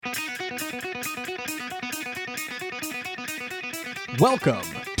Welcome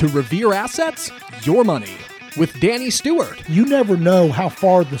to Revere Assets, Your Money, with Danny Stewart, You never know how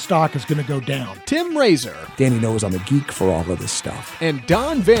far the stock is going to go down. Tim Razor, Danny knows I'm a geek for all of this stuff. and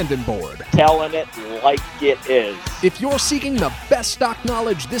Don Vandenborg. Telling it like it is. If you're seeking the best stock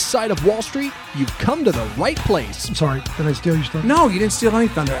knowledge this side of Wall Street, you've come to the right place. I'm sorry, did I steal your stuff? No, you didn't steal any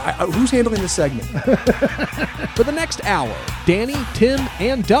thunder. Who's handling this segment? For the next hour, Danny, Tim,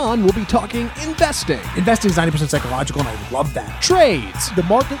 and Don will be talking investing, Investing is 90% psychological, and I love that. trades, The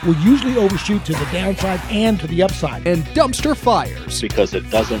market will usually overshoot to the downside and to the upside. and dumpster fires. Because it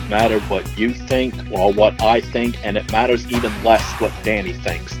doesn't matter what you think or what I think, and it matters even less what Danny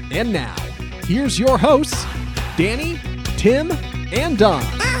thinks. And now, here's your hosts, Danny, Tim, and Don.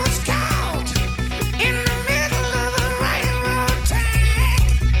 I was caught in the middle of a railroad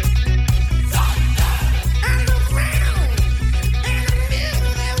track. Underground, and I knew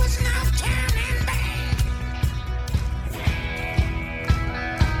there was no turning back.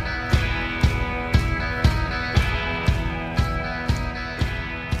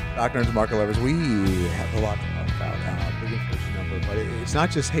 Stock nerds and market lovers, we have a lot to talk about. Big inflation number, but it's not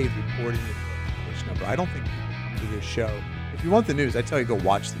just, hey, reporting the inflation number. I don't think people come to this show. If you want the news, I tell you, go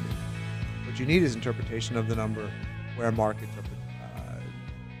watch the news. What you need is interpretation of the number, where markets are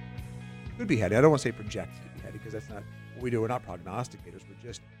could be headed. I don't want to say projected to be headed because that's not what we do. We're not prognosticators. We're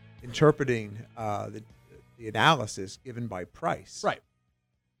just interpreting the analysis given by price. Right.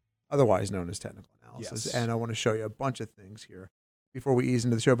 Otherwise known as technical analysis. Yes. And I want to show you a bunch of things here before we ease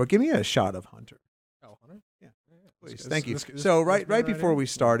into the show. But give me a shot of Hunter. Oh, Hunter? Yeah. Please. This- Thank you. this- this- So this right man before here? we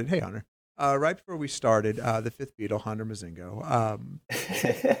started, hey Hunter, right before we started, the fifth Beatle, Hunter Mazingo,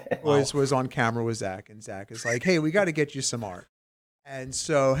 was on camera with Zach, and Zach is like, "Hey, we got to get you some art." And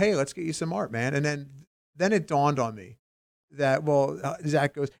so, hey, let's get you some art, man. And then it dawned on me that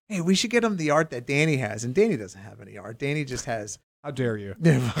Zach goes, "Hey, we should get him the art that Danny has," and Danny doesn't have any art. Danny just has. How dare you?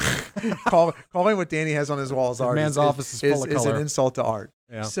 calling what Danny has on his walls The art. man's office is full of is color. an insult to art.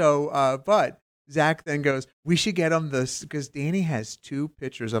 Yeah. So, but Zach then goes, "We should get him this," because Danny has two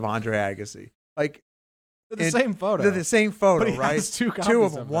pictures of Andre Agassi. Like, They're the same photo. they're the same photo, But he right? has two Two copies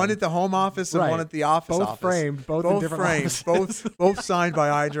of them. of One them. at the home office and Right. one at the office. both office. framed, both in different framed, offices. both signed by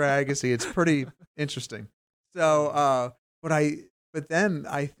Andre Agassi. It's pretty interesting. So, but then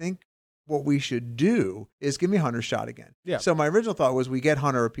I think what we should do is give me Hunter's shot again. Yeah. So my original thought was we get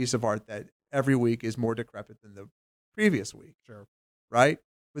Hunter a piece of art that every week is more decrepit than the previous week. Sure. Right?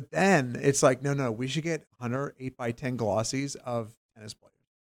 But then it's like, no, we should get Hunter 8x10 glossies of tennis players.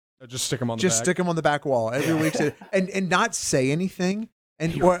 Just stick them on the Just back. stick them on the back wall every week, and not say anything,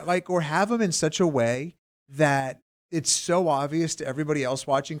 or have them in such a way that it's so obvious to everybody else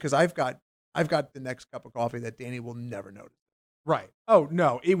watching. Because I've got the next cup of coffee that Danny will never notice. Right. Oh,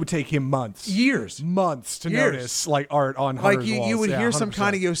 no. It would take him months Years. to Years. notice like art on Like Hunter's you walls. would Yeah, hear some 100%.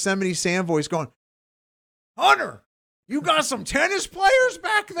 kind of Yosemite Sam voice going, "Hunter, you got some tennis players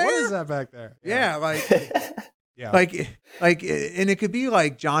back there?" What is that back there? Yeah, like. Yeah. Like, and it could be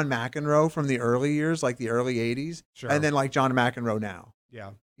like John McEnroe from the early years, like the early 80s, Sure. and then like John McEnroe now.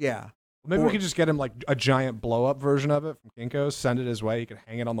 Yeah. Yeah. Maybe Or- we could just get him like a giant blow up version of it from Kinko's, send it his way. He could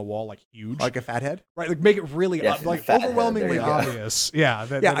hang it on the wall like huge. Like a fathead? right. Like make it really Yeah, like fat head, overwhelmingly there you go. obvious. Yeah.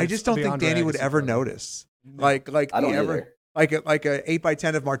 Yeah, I just don't think Danny would ever notice. Like I don't either. like a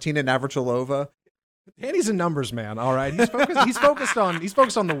 8x10 of Martina Navratilova. Danny's a numbers man. All right. He's focused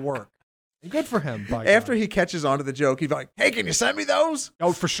on the work. And good for him. By After God. he catches on to the joke, he's like, "Hey, can you send me those?"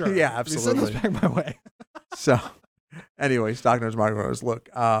 Oh, for sure. Yeah, Send absolutely. those back my way. So, anyway, stock knows market knows. Look,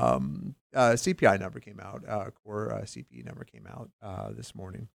 CPI number came out. Core CPI number came out this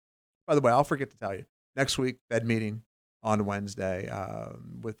morning. By the way, I'll forget to tell you. Next week, Fed meeting on Wednesday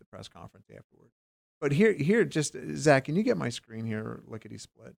with the press conference afterward. But here, just Zach, can you get my screen here? Lickety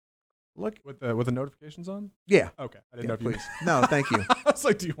split. Look. With the notifications on? Yeah. Okay. I didn't Yeah, know if you please. No, thank you. I was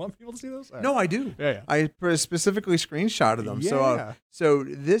like, do you want people to see those? All right. No, I do. Yeah. I specifically screenshotted them. Yeah. So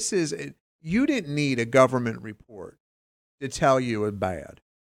this is you didn't need a government report to tell you it's bad.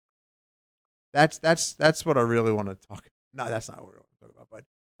 That's what I really want to talk. No, that's not what I want to talk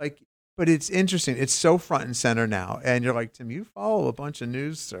about. But it's interesting. It's so front and center now. And you're like, Tim, you follow a bunch of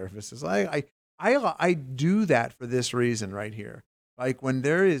news services. I do that for this reason right here. Like when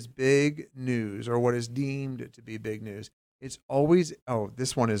there is big news or what is deemed to be big news, it's always, oh,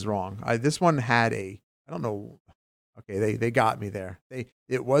 this one is wrong. This one had I don't know. Okay, they got me there.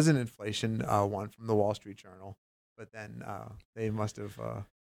 It was an inflation one from the Wall Street Journal, but then they must have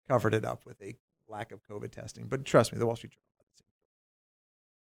covered it up with a lack of COVID testing. But trust me, the Wall Street Journal.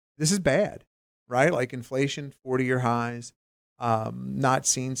 This is bad, right? Like inflation, 40-year highs. not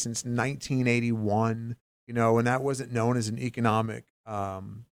seen since 1981. You know, and that wasn't known as an economic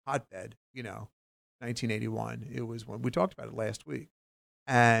hotbed. 1981. It was when we talked about it last week,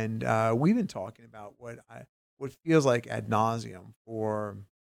 and we've been talking about what feels like ad nauseum for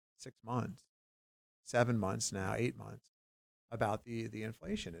 6 months, 7 months now, 8 months, about the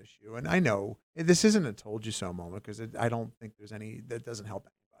inflation issue. And I know this isn't a told you so moment because I don't think there's any that doesn't help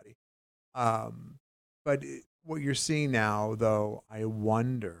anybody. But what you're seeing now, though, I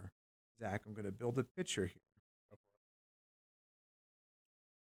wonder, Zach, I'm going to build a picture here.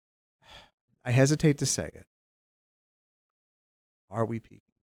 I hesitate to say it. Are we peaking?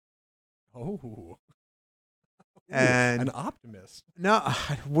 Oh. And an optimist. No,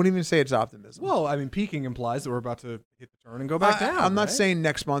 I wouldn't even say it's optimism. Well, I mean, peaking implies that we're about to hit the turn and go back down. I'm not right? saying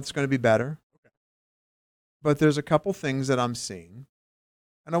next month's going to be better. Okay. But there's a couple things that I'm seeing,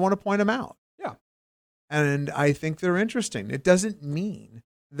 and I want to point them out. Yeah. And I think they're interesting. It doesn't mean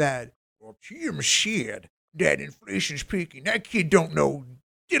that, well, Jim said that inflation's peaking. That kid don't know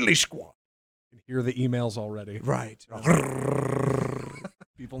diddly squat. You can hear the emails already. Right.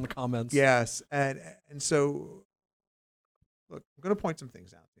 People in the comments. Yes. And so, look, I'm going to point some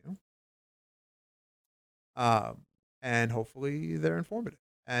things out to you. And hopefully they're informative.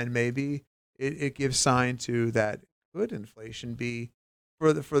 And maybe it gives sign to that could inflation be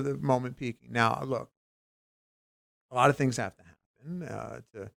for the moment peaking. Now, look, a lot of things have to happen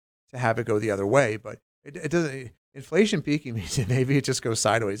to have it go the other way, but it doesn't. Inflation peaking means that maybe it just goes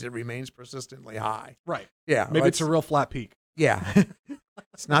sideways. It remains persistently high. Right. Yeah. Maybe it's a real flat peak. Yeah.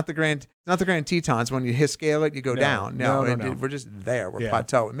 It's not the Grand Tetons. When you hit scale it, you go down. No. We're just there. We're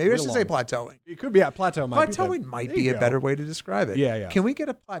plateauing. Maybe I should say plateauing. It could be a plateau. Plateauing might be a better way to describe it. Yeah. Can we get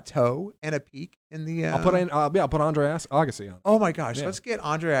a plateau and a peak in the? I'll put Andre Agassi on. Oh my gosh, Yeah. let's get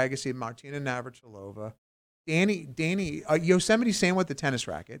Andre Agassi, Martina Navratilova, Danny, Yosemite Sam with the tennis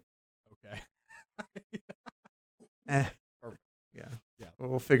racket. Okay. Yeah.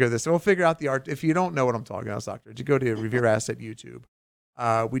 We'll figure this. We'll figure out the art. If you don't know what I'm talking about, Doctor, you go to Revere Asset YouTube.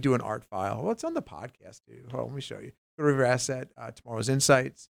 We do an art file. Well, it's on the podcast too. Hold on, let me show you. Go to Revere Asset. Tomorrow's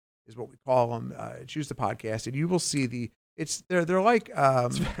Insights is what we call them. Choose the podcast, and you will see they're like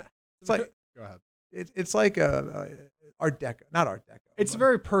it's like go ahead. It's like Art Deco, not Art Deco. It's a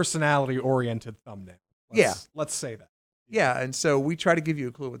very personality oriented thumbnail. Let's say that. Yeah, and so we try to give you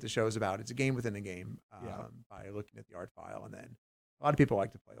a clue what the show is about. It's a game within a game by looking at the art file, and then a lot of people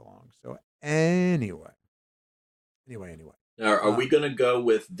like to play along. So anyway. Now, are we going to go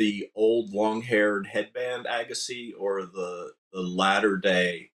with the old long-haired headband Agassi or the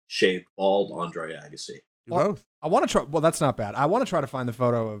latter-day shaved bald Andre Agassi? Do both. I want to try. Well, that's not bad. I want to try to find the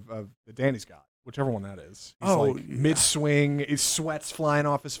photo of the Danny's got, whichever one that is. He's like mid-swing, his sweat's flying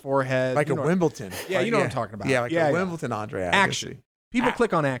off his forehead. Like a Wimbledon. Yeah, you know what I'm talking about. Yeah, like a Wimbledon Andre Agassi. Action. People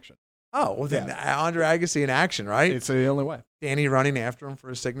click on action. Oh, well then Andre Agassi in action, right? It's the only way. Danny running after him for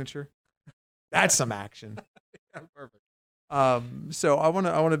his signature. That's some action. Perfect. So I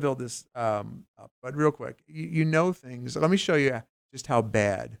want to build this up, but real quick, you know things. Let me show you just how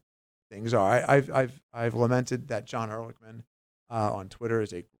bad things are. I've lamented that John Ehrlichman on Twitter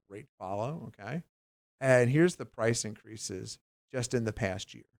is a great follow. Okay, and here's the price increases just in the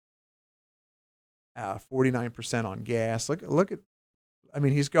past year. 49% on gas. Look at. I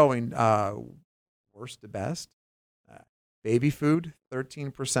mean, he's going worst to best. Baby food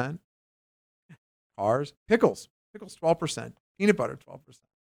 13%. Cars, pickles 12%. Peanut butter 12%.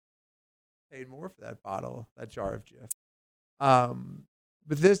 Paid more for that bottle, that jar of Jif.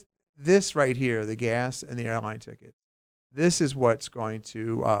 But this right here, the gas and the airline ticket, this is what's going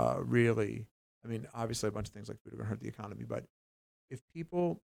to really. I mean, obviously a bunch of things like food are going to hurt the economy, but if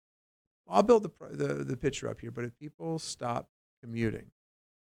people, I'll build the picture up here. But if people stop commuting,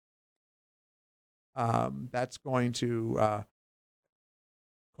 that's going to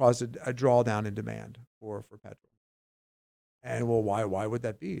cause a drawdown in demand for petrol. And well, why would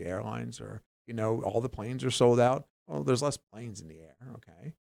that be? Airlines are, all the planes are sold out. Well, there's less planes in the air.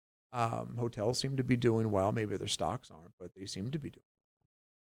 Okay. Hotels seem to be doing well. Maybe their stocks aren't, but they seem to be doing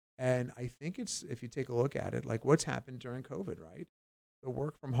well. And I think it's, if you take a look at it, like what's happened during COVID, right? The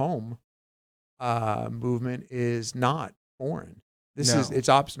work from home movement is not foreign. It's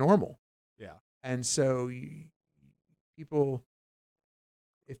ops normal. Yeah. And so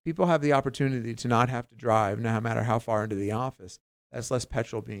if people have the opportunity to not have to drive, no matter how far into the office, that's less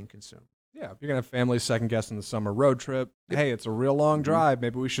petrol being consumed. Yeah, if you're going to have families second guessing the summer road trip, hey, it's a real long drive.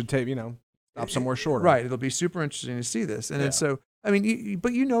 Maybe we should take, stop somewhere shorter. Right. It'll be super interesting to see this. And then so, I mean,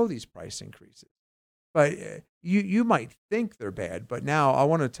 but these price increases. But you might think they're bad, but now I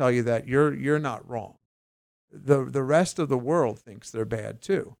want to tell you that you're not wrong. the rest of the world thinks they're bad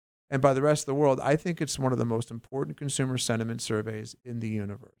too. And by the rest of the world, I think it's one of the most important consumer sentiment surveys in the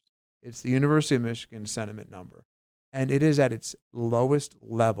universe. It's the University of Michigan sentiment number. And it is at its lowest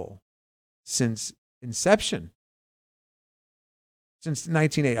level since inception. Since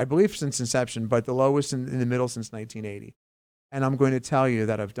 1980, I believe since inception, but the lowest in the middle since 1980. And I'm going to tell you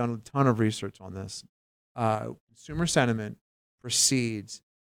that I've done a ton of research on this. Consumer sentiment precedes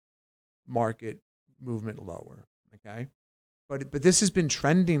market movement lower, okay? But this has been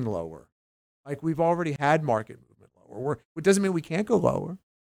trending lower. Like we've already had market movement lower. It doesn't mean we can't go lower.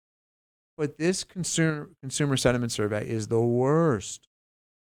 But this consumer sentiment survey is the worst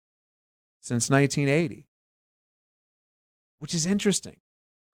since 1980. Which is interesting.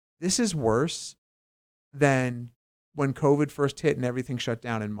 This is worse than when COVID first hit and everything shut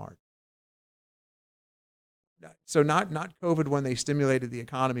down in March. So not COVID when they stimulated the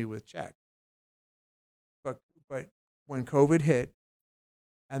economy with checks, but when COVID hit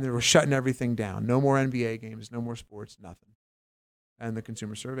and they were shutting everything down, no more NBA games, no more sports, nothing. And the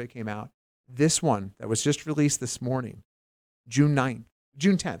consumer survey came out. This one that was just released this morning, June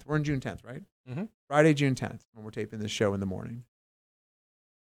 10th. We're in June 10th, right? Mm-hmm. Friday, June 10th, when we're taping this show in the morning.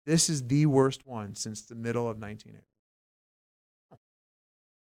 This is the worst one since the middle of 1980.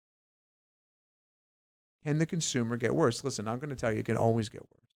 Can the consumer get worse? Listen, I'm going to tell you, it can always get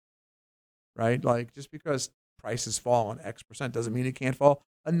worse, right? Like just because prices fall on X% doesn't mean it can't fall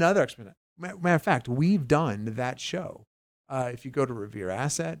another X%. Matter of fact, we've done that show. If you go to Revere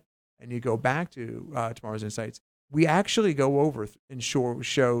Asset and you go back to Tomorrow's Insights, we actually go over in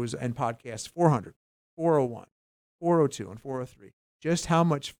shows and podcasts 400, 401, 402, and 403, just how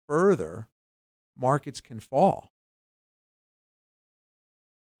much further markets can fall.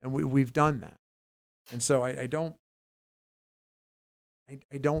 And we've done that. And so I don't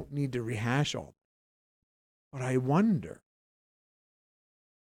need to rehash all that. But I wonder,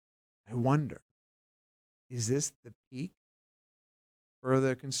 is this the peak for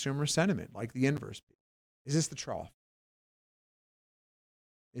the consumer sentiment, like the inverse peak? Is this the trough?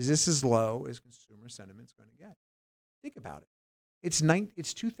 Is this as low as consumer sentiment's going to get? Think about it.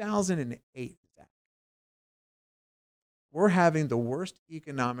 It's 2008. We're having the worst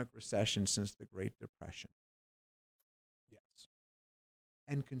economic recession since the Great Depression. Yes.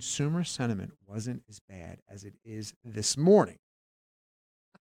 And consumer sentiment wasn't as bad as it is this morning,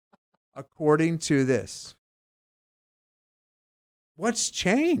 according to this. What's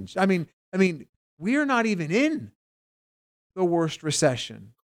changed? I mean, we are not even in the worst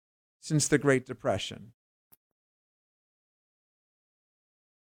recession since the Great Depression.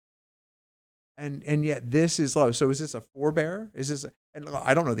 And yet this is low. So is this a forebear? And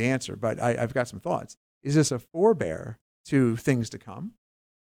I don't know the answer, but I've got some thoughts. Is this a forebear to things to come?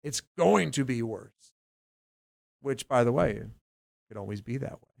 It's going to be worse, which, by the way, could always be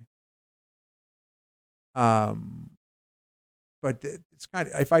that way. But it's kind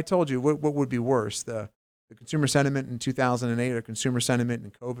of, if I told you what would be worse, the consumer sentiment in 2008 or consumer sentiment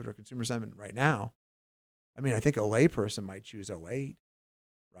in COVID or consumer sentiment right now, I mean, I think a layperson might choose 08,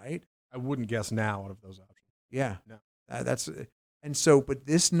 right? I wouldn't guess now out of those options. Yeah. No. But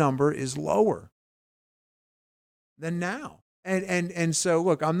this number is lower than now. And so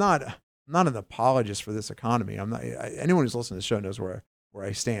look, I'm not an apologist for this economy. Anyone who's listening to the show knows where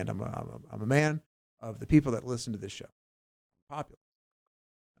I stand. I'm a man of the people that listen to this show. I'm popular.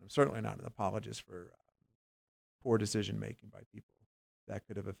 I'm certainly not an apologist for poor decision making by people that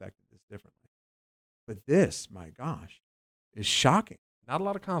could have affected this differently. But this, my gosh, is shocking. Not a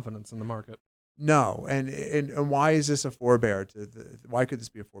lot of confidence in the market. No, and why is this a forebear why could this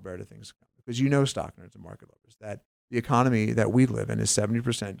be a forebear to things to come? Because you know, stock nerds and market lovers, that the economy that we live in is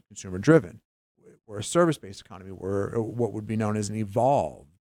 70% consumer driven. We're a service-based economy. We're what would be known as an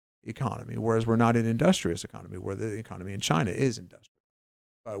evolved economy, whereas we're not an industrious economy, where the economy in China is industrial.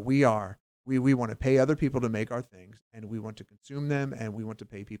 But we want to pay other people to make our things, and we want to consume them, and we want to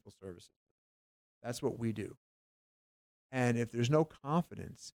pay people services. That's what we do. And if there's no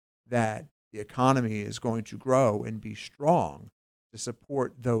confidence that the economy is going to grow and be strong to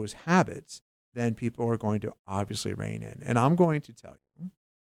support those habits, then people are going to obviously rein in. And I'm going to tell you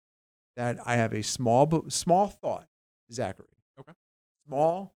that I have a small thought, Zachary. Okay.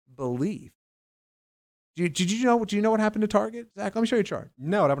 Small belief. Do you know what happened to Target, Zach? Let me show you a chart.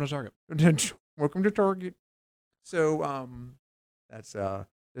 No, what happened to Target? Welcome to Target. So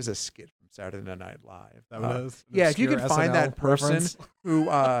there's a skit from Saturday Night Live. That what it is? Yeah, if you can find SNL that person reference? who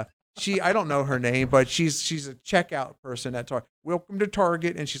I don't know her name, but she's a checkout person at Target. Welcome to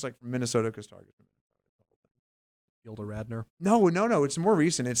Target, and she's like from Minnesota because Target's from Minnesota. Gilda Radner. No, it's more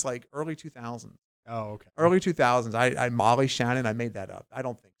recent. It's like early 2000s. Oh, okay. Early 2000s. I Molly Shannon. I made that up. I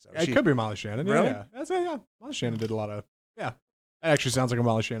don't think so. It could be Molly Shannon. Really? Yeah. That's it. Yeah. Molly Shannon did a lot of. Yeah. That actually sounds like a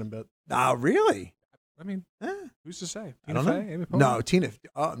Molly Shannon bit. Really? I mean, Eh, who's to say? I Tina don't know. Fey? Amy Poehler? No, Tina.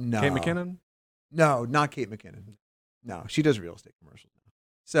 Oh, no. Kate McKinnon? No, not Kate McKinnon. No, she does real estate commercials now.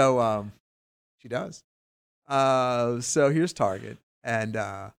 So she does. So here's Target, and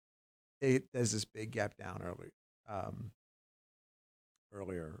there's this big gap down earlier.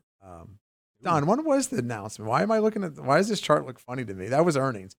 Don, when was the announcement? Why am I looking at? Why does this chart look funny to me? That was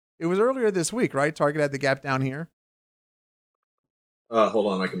earnings. It was earlier this week, right? Target had the gap down here.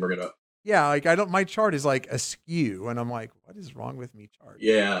 Hold on, I can bring it up. Yeah, like I don't. My chart is like askew, and I'm like, what is wrong with me? Chart.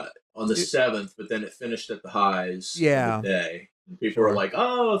 Yeah, on the 7th, but then it finished at the highs. Yeah. Of the day. And people were like,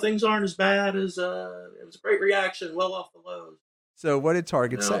 "Oh, things aren't as bad as it was a great reaction, well off the lows." So what did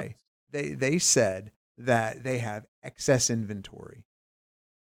Target say? They said that they have excess inventory.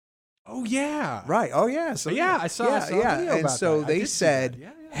 Oh, yeah. Right. Oh, yeah. So yeah, I saw a video And about so that. I they did see said, that.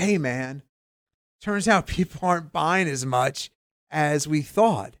 Yeah. hey, man, turns out people aren't buying as much as we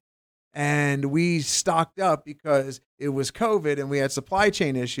thought. And we stocked up because it was COVID and we had supply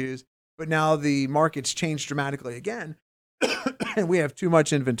chain issues. But now the market's changed dramatically again. And we have too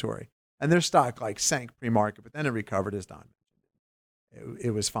much inventory. And their stock like sank pre-market, but then it recovered as Don mentioned.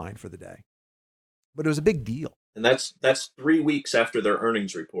 It was fine for the day. But it was a big deal. And that's 3 weeks after their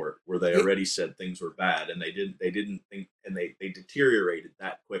earnings report, where they already said things were bad, and they didn't think, and they deteriorated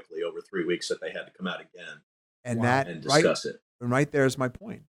that quickly over 3 weeks that they had to come out again and discuss it. And right there is my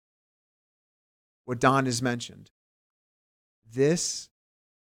point. What Don has mentioned. This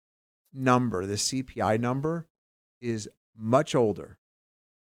number, the CPI number, is much older.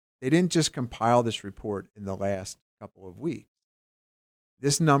 They didn't just compile this report in the last couple of weeks.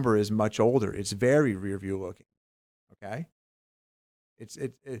 This number is much older. It's very rear view looking. Okay. It's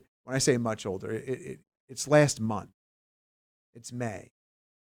when I say much older, it's last month. It's May.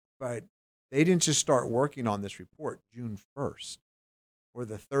 But they didn't just start working on this report June 1st or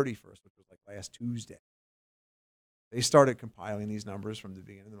the 31st, which was like last Tuesday. They started compiling these numbers from the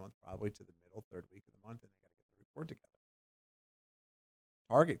beginning of the month, probably to the middle, third week of the month, and they got to get the report together.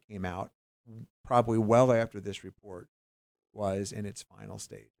 Target came out probably well after this report was in its final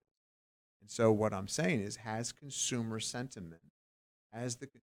stage. And so what I'm saying is, has consumer sentiment, as the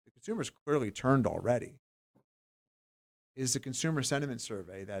consumers clearly turned already, is the consumer sentiment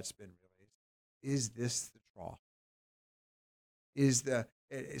survey that's been released, is this the trough?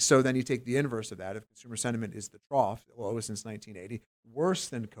 So then you take the inverse of that. If consumer sentiment is the trough, lowest since 1980, worse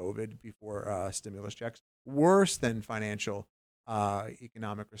than COVID before stimulus checks, worse than financial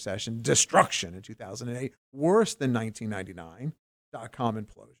economic recession, destruction in 2008, worse than 1999, dot-com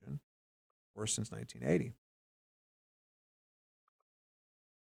implosion, worse since 1980.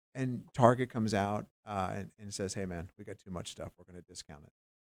 And Target comes out and says, hey, man, we got too much stuff. We're going to discount it.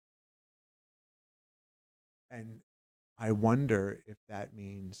 And I wonder if that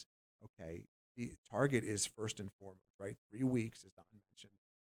means, okay, the Target is first and foremost, right? 3 weeks, as Don mentioned,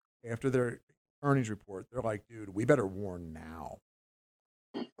 after their earnings report, they're like, dude, we better warn now.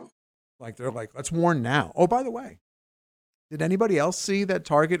 Like, they're like, let's warn now. Oh, by the way, did anybody else see that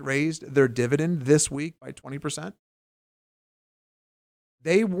Target raised their dividend this week by 20%?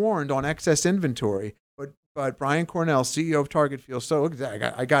 They warned on excess inventory, but Brian Cornell, CEO of Target, feels so, look,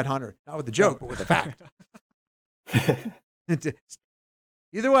 I got Hunter, not with the joke, but with the fact.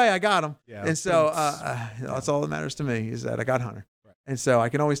 Either way, I got him. Yeah, and so that's all that matters to me, is that I got Hunter. Right. And so I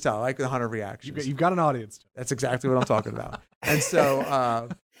can always tell. I like the Hunter reactions. You've got an audience. That's exactly what I'm talking about. And so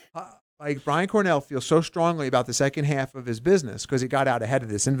like Brian Cornell feels so strongly about the second half of his business because he got out ahead of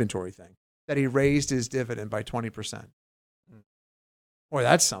this inventory thing that he raised his dividend by 20%. Boy,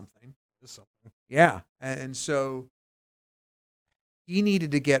 that's something. That's something. Yeah. And so he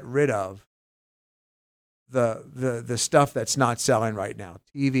needed to get rid of the stuff that's not selling right now.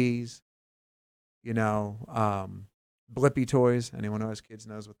 TVs, Blippi toys. Anyone who has kids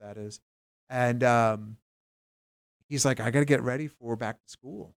knows what that is. And he's like, I got to get ready for back to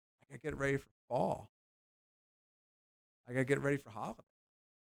school. I got to get ready for fall. I got to get ready for holiday.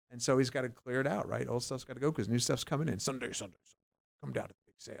 And so he's got to clear it out, right? Old stuff's got to go because new stuff's coming in. Sunday. Come down to the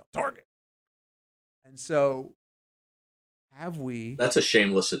big sale. Target. And so have we... That's a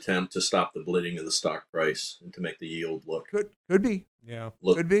shameless attempt to stop the bleeding of the stock price and to make the yield look... Could be. Yeah.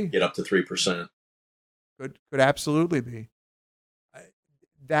 Could be. Get up to 3%. Could absolutely be.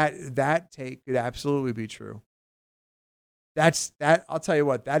 That take could absolutely be true. I'll tell you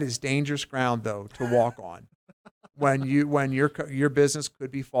what, that is dangerous ground though to walk on. when your business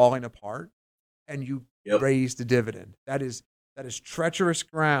could be falling apart and you raise the dividend. That is treacherous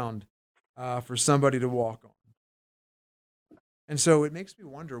ground for somebody to walk on. And so it makes me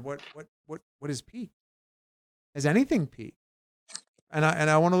wonder what has peaked? Has anything peaked? And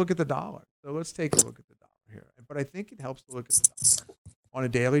I want to look at the dollar. So let's take a look at the dollar here. But I think it helps to look at the dollar on a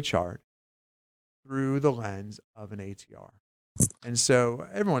daily chart through the lens of an ATR. And so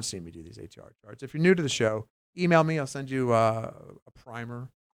everyone's seen me do these ATR charts. If you're new to the show, email me. I'll send you a primer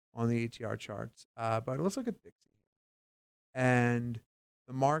on the ATR charts. But let's look at Dixie. And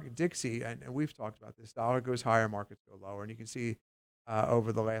the market, Dixie, and we've talked about this, dollar goes higher, markets go lower. And you can see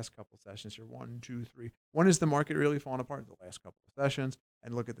over the last couple of sessions here, 1, 2, 3. When is the market really falling apart? The last couple of sessions.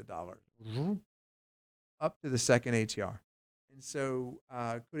 And look at the dollar. Up to the second ATR. And so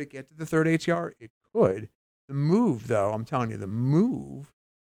could it get to the third ATR? It could. The move, though, I'm telling you, the move,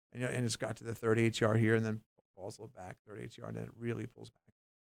 and it's got to the third ATR here and then falls a little back, third ATR, and then it really pulls back.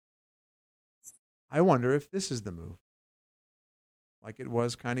 I wonder if this is the move. Like it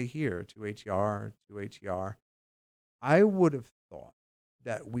was kind of here, 2 ATR, 2 ATR. I would have thought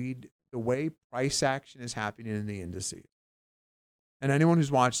that the way price action is happening in the indices, and anyone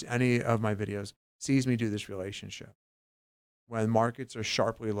who's watched any of my videos sees me do this relationship. When markets are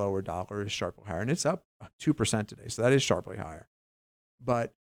sharply lower, dollar is sharply higher, and it's up 2% today, so that is sharply higher.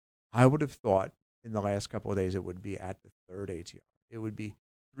 But I would have thought in the last couple of days it would be at the third ATR. It would be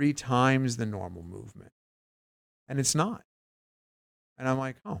 3 times the normal movement, and it's not. And I'm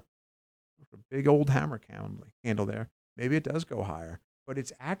like, oh, a big old hammer candle there. Maybe it does go higher, but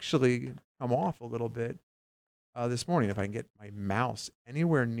it's actually come off a little bit this morning. If I can get my mouse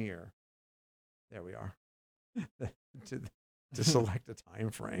anywhere near, there we are, to select a time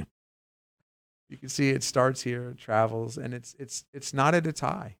frame. You can see it starts here, it travels, and it's not at its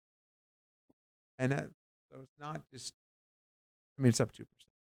high. And so it's not just, I mean, it's up 2%.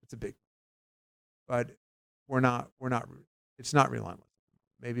 It's a big, but it's not relentless.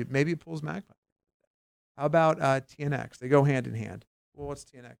 Maybe it pulls back. How about TNX? They go hand in hand. Well, what's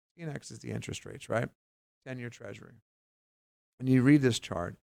TNX? TNX is the interest rates, right? 10-year Treasury. When you read this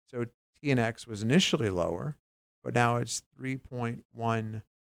chart, so TNX was initially lower, but now it's 3.148%.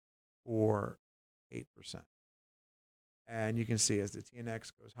 And you can see as the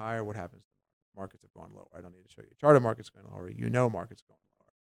TNX goes higher, what happens? Markets have gone lower. I don't need to show you. Chart of markets going lower. You know markets going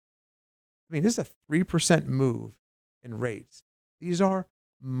lower. I mean, this is a 3% move in rates. These are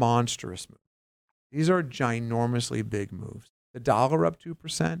monstrous moves. These are ginormously big moves. The dollar up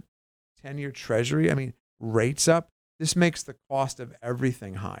 2%, 10-year Treasury, I mean, rates up. This makes the cost of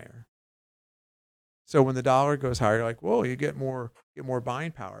everything higher. So when the dollar goes higher, you're like, whoa, you get more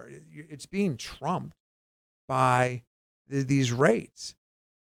buying power. It's being trumped by these rates.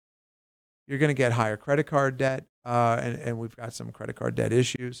 You're going to get higher credit card debt, and we've got some credit card debt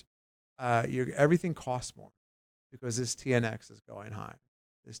issues. Everything costs more because this TNX is going high,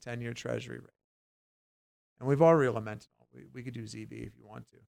 this 10-year Treasury rate. And we've already lamented. We could do ZB if you want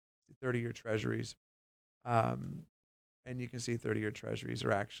to. 30-year Treasuries. And you can see 30-year Treasuries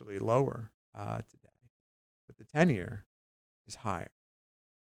are actually lower today. But the 10-year is higher.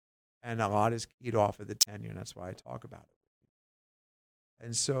 And a lot is keyed off of the 10-year, and that's why I talk about it.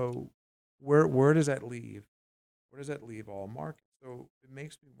 And so where does that leave? Where does that leave all markets? So it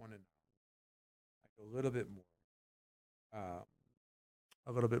makes me want to know like a little bit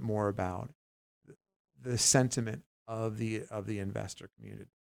more about the sentiment of the investor community.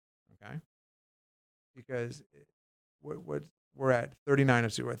 Okay, because we're at 39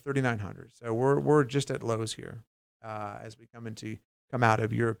 of 2, we're at 3,900. So we're just at lows here as we come out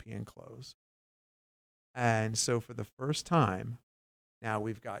of European close. And so for the first time, now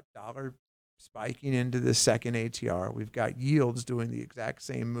we've got dollar spiking into the second ATR. We've got yields doing the exact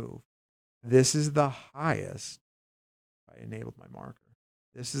same move. This is the highest. I enabled my marker.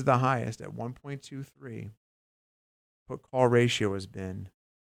 This is the highest at 1.23. Put call ratio has been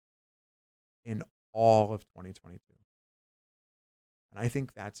in all of 2022. And I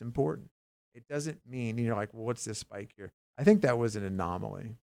think that's important. It doesn't mean, like, well, what's this spike here? I think that was an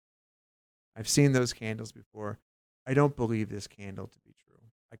anomaly. I've seen those candles before. I don't believe this candle to be true.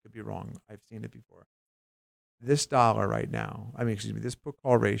 I could be wrong. I've seen it before. This dollar right now, this put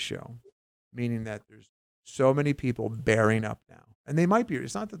call ratio, meaning that there's so many people bearing up now. And they might be,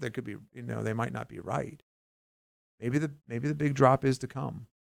 it's not that there could be, they might not be right. Maybe the big drop is to come.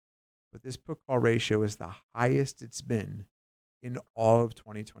 But this put call ratio is the highest it's been in all of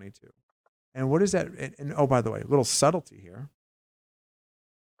 2022. And what is that? And oh, by the way, a little subtlety here.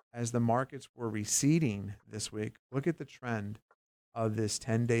 As the markets were receding this week, look at the trend of this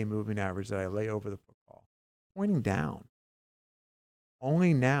 10-day moving average that I lay over the put call, pointing down.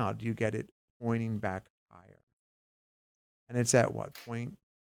 Only now do you get it pointing back higher. And it's at what, 0.8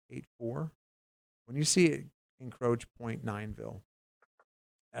 0.84. When you see it encroach 0.9,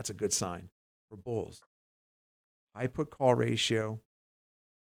 that's a good sign for bulls. High put call ratio,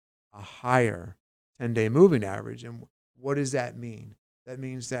 a higher 10-day moving average. And what does that mean? That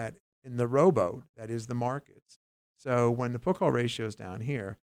means that in the rowboat, that is the markets. So when the put call ratio is down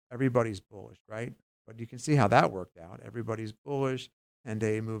here, everybody's bullish, right? But you can see how that worked out. Everybody's bullish,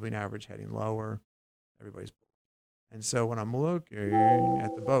 10-day moving average heading lower, everybody's bullish. And so when I'm looking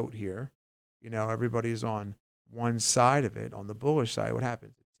at the boat here, everybody's on one side of it, on the bullish side. What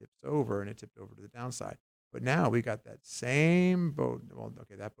happens? It tips over, and it tipped over to the downside. But now we got that same boat. Well,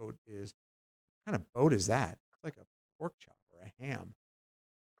 okay, that boat is, what kind of boat is that? It's like a pork chop or a ham.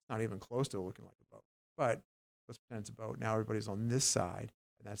 It's not even close to looking like a boat. But let's pretend it's a boat. Now everybody's on this side,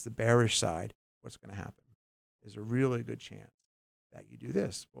 and that's the bearish side. What's going to happen? There's a really good chance that you do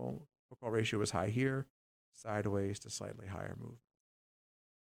this. Well, put call ratio is high here, sideways to slightly higher move.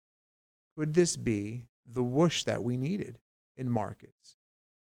 Could this be the whoosh that we needed in markets?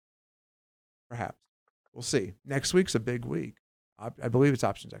 Perhaps. We'll see. Next week's a big week. I believe it's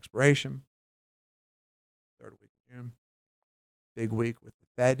options expiration. Third week of June. Big week with the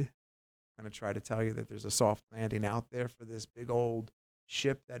Fed. I'm going to try to tell you that there's a soft landing out there for this big old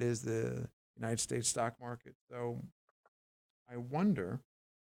ship that is the United States stock market. So I wonder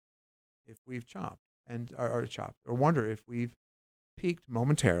if we've chopped or wonder if we've peaked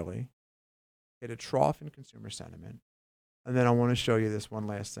momentarily, hit a trough in consumer sentiment. And then I want to show you this one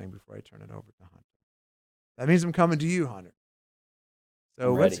last thing before I turn it over to Hunter. That means I'm coming to you, Hunter.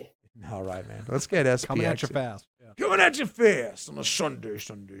 So I'm ready. All right, man. Let's get SPX. Coming at you fast. Yeah. Coming at you fast on a Sunday.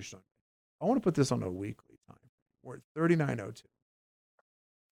 I want to put this on a weekly time. We're at 39.02.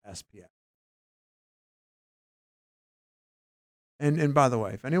 SPX. And by the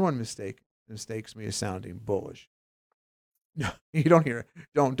way, if anyone mistakes me as sounding bullish, no, you don't hear it.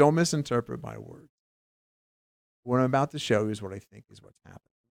 Don't misinterpret my words. What I'm about to show you is what I think is what's happening.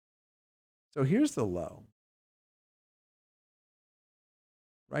 So here's the low.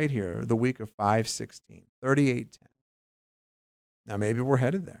 Right here, the week of 5/16, 38.10. Now maybe we're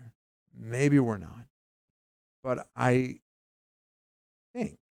headed there. Maybe we're not. But I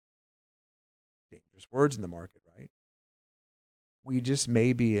think, dangerous words in the market, right? We just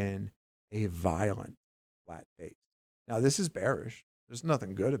may be in a violent flat base. Now this is bearish. There's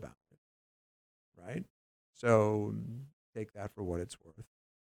nothing good about it, right? So take that for what it's worth.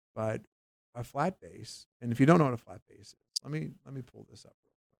 But a flat base, and if you don't know what a flat base is, let me pull this up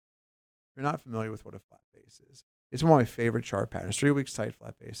real quick. If you're not familiar with what a flat base is, it's one of my favorite chart patterns. 3 weeks tight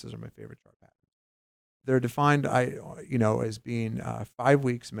flat bases are my favorite chart patterns. They're defined, as being 5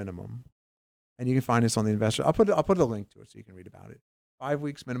 weeks minimum, and you can find this on the investor. I'll put a link to it so you can read about it. 5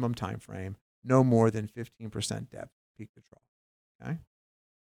 weeks minimum time frame, no more than 15% depth, peak to trough. Okay.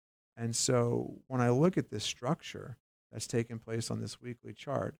 And so when I look at this structure that's taking place on this weekly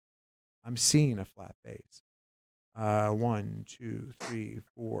chart, I'm seeing a flat base. 1, 2, 3,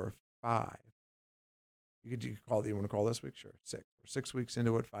 4, 5. You want to call this week? Sure. 6. We're 6 weeks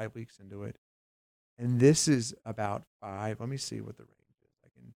into it, 5 weeks into it. And this is about 5. Let me see what the range is. I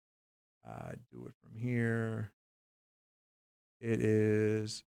can do it from here. It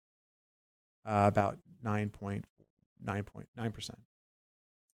is about 9.9%.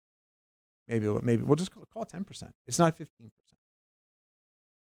 Maybe we'll just call it 10%. It's not 15%.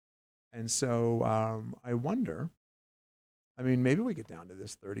 And so I wonder, maybe we get down to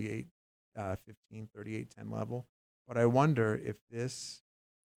this 38, 15, 38, 10 level, but I wonder if this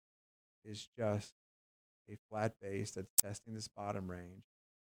is just a flat base that's testing this bottom range.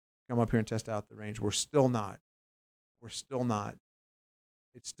 Come up here and test out the range. It's still not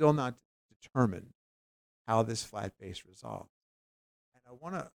determined how this flat base resolves. And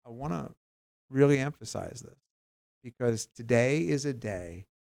I wanna really emphasize this, because today is a day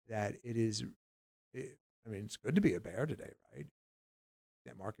that it's good to be a bear today, right?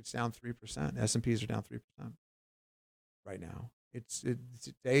 That market's down 3%. S&Ps are down 3% right now.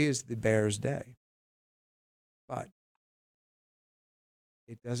 Today is the bear's day. But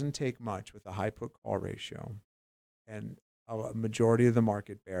it doesn't take much with a high put call ratio and a majority of the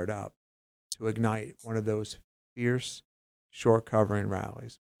market bared up to ignite one of those fierce short covering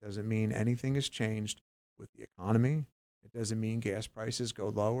rallies. Doesn't mean anything has changed with the economy. It doesn't mean gas prices go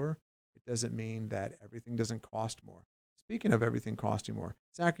lower. It doesn't mean that everything doesn't cost more. Speaking of everything costing more,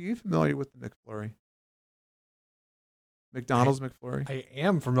 Zach, are you familiar with the McFlurry? McDonald's McFlurry? I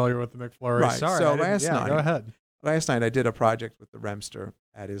am familiar with the McFlurry. Right. Sorry. So go ahead. Last night I did a project with the Remster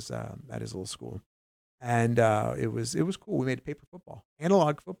at his little school, and it was cool. We made paper football,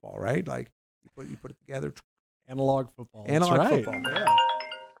 analog football, right? Like you put it together. Analog football. Analog That's right. football. Yeah.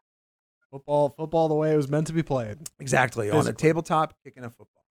 Football the way it was meant to be played. Exactly. On a Physically. tabletop, kicking a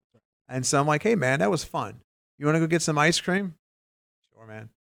football. And so I'm like, hey, man, that was fun. You want to go get some ice cream? Sure, man.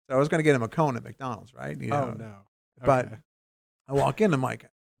 So I was going to get him a cone at McDonald's, right? You Oh know, no! But Okay. I walk in, I'm like,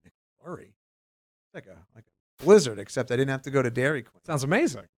 McFlurry? It's like a blizzard, except I didn't have to go to Dairy Queen. Sounds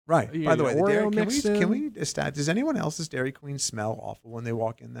amazing. Right. You By get the way, the Oreo Dairy, mixed can in? we does anyone else's Dairy Queen smell awful when they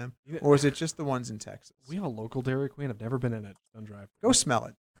walk in them? You know- Or is it just the ones in Texas? We have a local Dairy Queen. I've never been in it. Don't drive. Go smell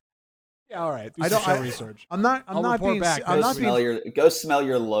it. Yeah, all right. Do I some don't- show I- research. I'm not I'll being report back I'm next not week. being Go smell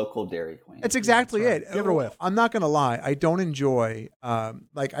your local Dairy Queen. That's exactly That's right. it. Give it a whiff. I'm not going to lie. I don't enjoy,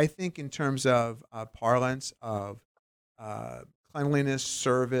 like, I think in terms of parlance of cleanliness,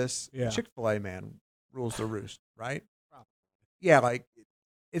 service, Yeah. Chick-fil-A, man, rules the roost, right? Yeah, like,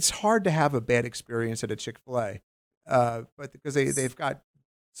 it's hard to have a bad experience at a Chick-fil-A, but because they've got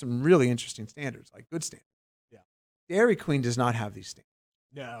some really interesting standards, like good standards. Yeah. Dairy Queen does not have these standards.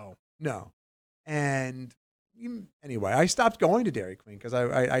 No. And anyway, I stopped going to Dairy Queen because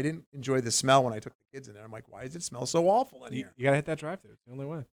I didn't enjoy the smell when I took the kids in there. I'm like, why does it smell so awful in You, here? you gotta hit that drive-through. It's the only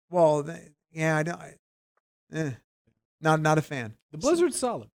way. Well, yeah, I don't. Not a fan. The Blizzard's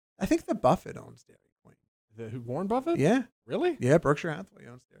solid. I think the Buffett owns Dairy Queen. Who, Warren Buffett? Yeah, Really? yeah. Berkshire Hathaway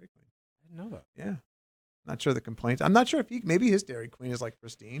owns Dairy Queen. I didn't know that. Yeah, not sure the complaints. I'm not sure if maybe his Dairy Queen is like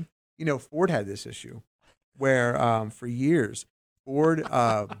pristine. You know, Ford had this issue where for years Ford.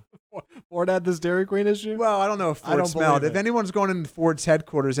 Ford had this Dairy Queen issue? Well, I don't know if I Ford don't smelled. believe If it. anyone's going into Ford's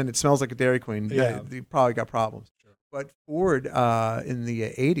headquarters and it smells like a Dairy Queen, Yeah. they probably got problems. Sure. But Ford in the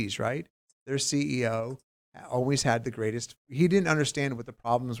 80s, right? Their CEO always had the greatest. He didn't understand what the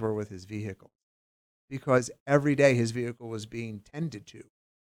problems were with his vehicle because every day his vehicle was being tended to,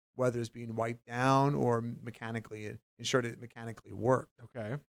 whether it's being wiped down or mechanically ensured it mechanically worked.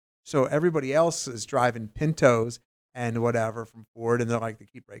 Okay. So everybody else is driving Pintos and whatever from Ford, and they're like, they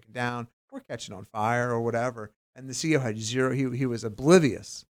keep breaking down or catching on fire or whatever. And the CEO had zero, he was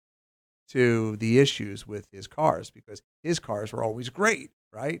oblivious to the issues with his cars because his cars were always great,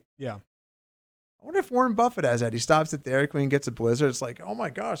 right? Yeah. I wonder if Warren Buffett has that. He stops at Dairy Queen, gets a Blizzard. It's like, oh my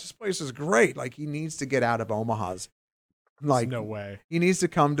gosh, this place is great. Like he needs to get out of Omaha's. Like no way. he needs to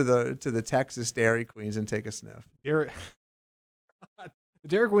come to the Texas Dairy Queens and take a sniff. The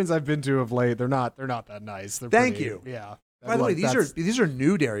Dairy Queens I've been to of late, they're not that nice. They're Thank pretty- you. Yeah. By the way, That's- these are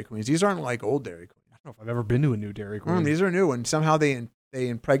new Dairy Queens. These aren't like old Dairy Queens. I don't know if I've ever been to a new Dairy Queen. These are new, and somehow they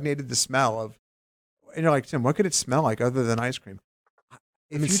impregnated the smell of. And you're like, Tim, what could it smell like other than ice cream?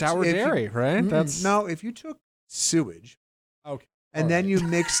 I mean, sour dairy, right? That's no. If you took sewage okay. and All then right. you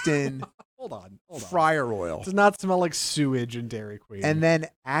mixed in hold on. fryer oil It does not smell like sewage in Dairy Queen. and then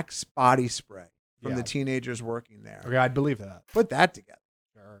Axe body spray from Yeah. the teenagers working there, okay, I'd believe that. put that together.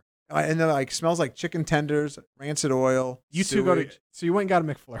 Sure. And then like smells like chicken tenders, rancid oil. You two go to. sewage. So you went and got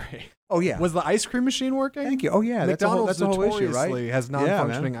a McFlurry. Oh yeah. Was the ice cream machine working? Thank you. Oh yeah. McDonald's that's a whole issue, notoriously right? has Yeah, man.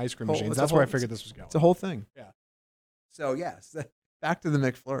 non-functioning ice cream Whole- machines. it's a That's where I whole- figured this was going. It's a whole thing. Yeah. So yes, back to the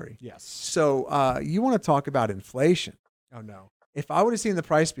McFlurry. Yes. So you want to talk about inflation? Oh no. If I would have seen the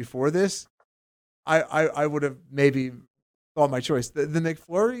price before this, I would have maybe thought my choice. The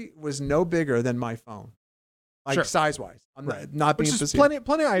McFlurry was no bigger than my phone, like Sure. size wise. I'm Right. not Which being is facetious.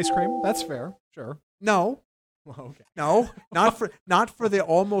 plenty of ice cream. That's fair. Sure. No, Well, okay. no, not for the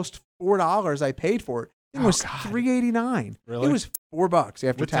almost $4 I paid for it. It Oh, was God. $3.89. Really? It was $4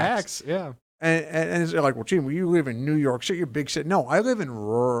 after With tax. Yeah. And it's like, well, gee, well, you live in New York City, you're big city. No, I live in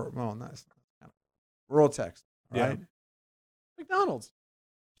rural Texas. Yeah. Right? McDonald's.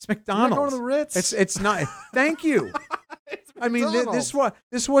 It's You're not McDonald's. going to the Ritz. It's not. Thank you. It's I mean, McDonald's.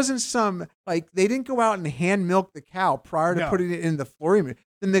 this wasn't some like they didn't go out and hand milk the cow prior to No. putting it in the flurry.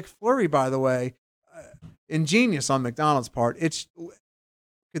 The McFlurry, by the way, ingenious on McDonald's part.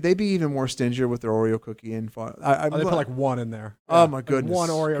 Could they be even more stingier with their Oreo cookie in? Oh, they put like one in there. oh Yeah. my Like goodness, one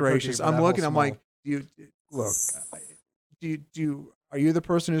Oreo gracious! cookie for I'm that looking. whole I'm like, do you? Are you the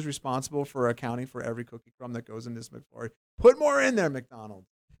person who's responsible for accounting for every cookie crumb that goes in this McFlurry? Put more in there, McDonald's.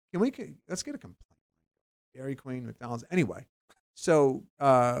 Let's get a complaint. Dairy Queen, McDonald's. Anyway, so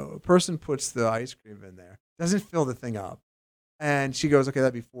a person puts the ice cream in there, doesn't fill the thing up, and she goes, "Okay,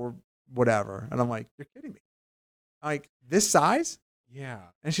 that'd be $4 whatever." And I'm like, "You're kidding me? Like this size?" Yeah.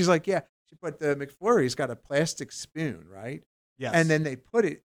 And she's like, "Yeah." But the McFlurry's got a plastic spoon, right? Yes. And then they put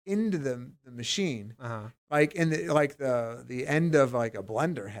it into the machine, Uh-huh. like in the end of like a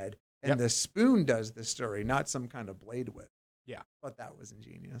blender head, and Yep. the spoon does the stirring, not some kind of blade whip. Yeah. But that was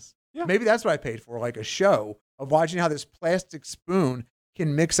ingenious. Yeah. Maybe that's what I paid for, like a show of watching how this plastic spoon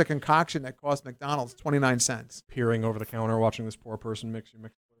can mix a concoction that cost McDonald's 29 cents. Peering over the counter, watching this poor person mix your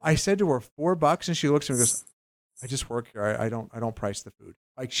McFlurry. I said to her $4, and she looks at me and goes, "I just work here. I don't price the food.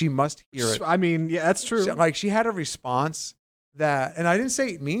 Like she must hear it. I mean, yeah, that's true. She had a response that, and I didn't say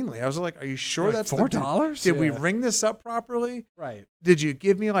it meanly. I was like, "Are you sure Like that's $4? Did we Yeah. ring this up properly? Right. Did you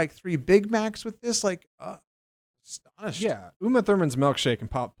give me like 3 Big Macs with this?" Like, astonished. Yeah, Uma Thurman's milkshake in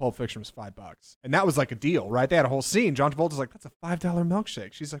Pulp Fiction was $5, and that was like a deal, right? They had a whole scene. John Travolta's like, "That's a $5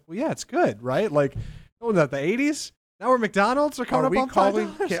 milkshake." She's like, "Well, yeah, it's good, right?" Like, what was that, the '80s? Now we're McDonald's. We're coming up on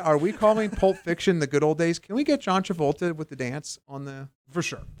 $5. Are we calling Pulp Fiction the good old days? Can we get John Travolta with the dance on the? For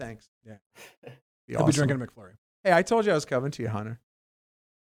sure. Thanks. Yeah. Be He'll awesome. be drinking a McFlurry. Hey, I told you I was coming to you, Hunter.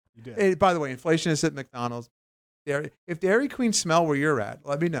 You did. Hey, by the way, inflation is at McDonald's. If Dairy Queen smell where you're at,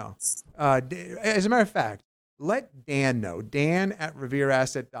 let me know. As a matter of fact, let Dan know. Dan at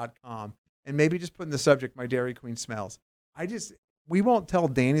revereasset.com, and maybe just put in the subject, "My Dairy Queen smells." We won't tell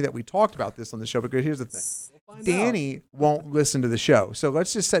Danny that we talked about this on the show, because here's the thing. Danny won't listen to the show. So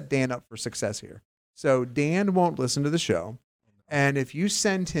let's just set Dan up for success here. So Dan won't listen to the show. And if you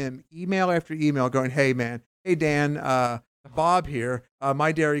send him email after email going, "Hey, man, hey, Dan, Bob here,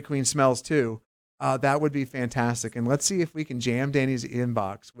 my Dairy Queen smells too," that would be fantastic. And let's see if we can jam Danny's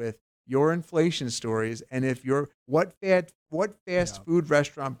inbox with your inflation stories, and if what fast food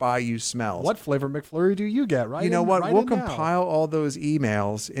restaurant by you smells. What flavor McFlurry do you get? Right. You know what? Right We'll in now. compile all those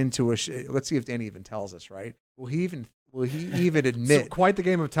emails into let's see if Danny even tells us. Right? Will he even admit? So quite the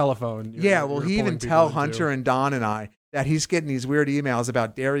game of telephone. Yeah. Will he even pulling tell people into. Hunter and Don and I that he's getting these weird emails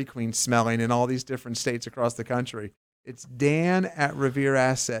about Dairy Queen smelling in all these different states across the country? It's Dan at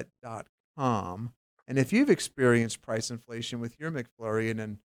revereasset.com. And if you've experienced price inflation with your McFlurry and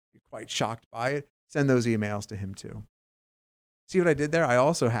then you're quite shocked by it, send those emails to him too. See what I did there? I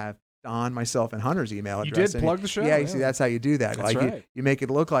also have Don, myself, and Hunter's email You address. did plug the show. Yeah, you see, that's how you do that. That's like right. you make it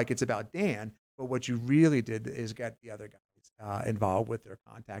look like it's about Dan, but what you really did is get the other guys involved with their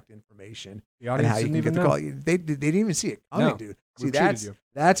contact information The and audience how you didn't can get even the know. call. They didn't even see it coming, No, dude. we See, cheated you.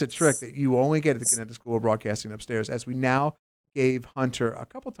 that's a trick that you only get at the Connecticut School of Broadcasting upstairs. As we now gave Hunter a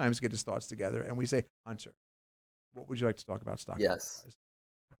couple times to get his thoughts together, and we say, "Hunter, what would you like to talk about stock market Yes. wise?"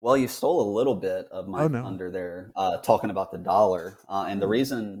 Well, you stole a little bit of my Oh, no. thunder there, talking about the dollar. And the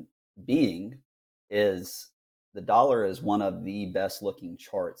reason being is the dollar is one of the best looking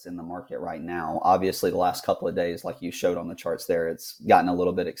charts in the market right now. Obviously, the last couple of days, like you showed on the charts there, it's gotten a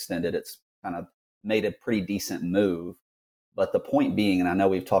little bit extended. It's kind of made a pretty decent move. But the point being, and I know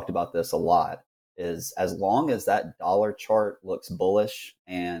we've talked about this a lot, is as long as that dollar chart looks bullish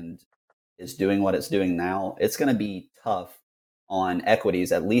and is doing what it's doing now, it's going to be tough on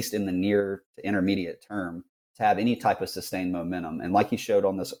equities, at least in the near to intermediate term, to have any type of sustained momentum. And like you showed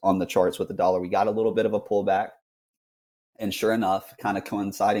on the charts with the dollar, we got a little bit of a pullback. And sure enough, kind of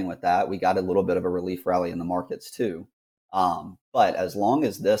coinciding with that, we got a little bit of a relief rally in the markets too. But as long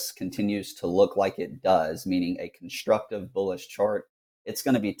as this continues to look like it does, meaning a constructive bullish chart, it's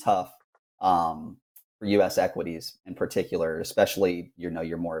going to be tough for U.S. equities in particular, especially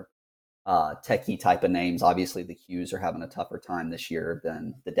your more techie type of names. Obviously, the Qs are having a tougher time this year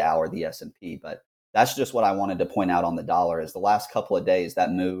than the Dow or the S&P. But that's just what I wanted to point out on the dollar. Is the last couple of days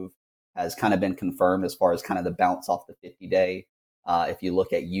that move has kind of been confirmed as far as kind of the bounce off the 50-day. If you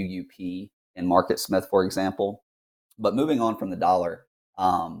look at UUP in MarketSmith, for example. But moving on from the dollar,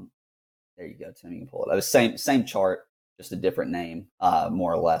 there you go, Tim. You can pull it up. Same chart, just a different name,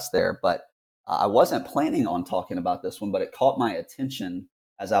 more or less there. But I wasn't planning on talking about this one, but it caught my attention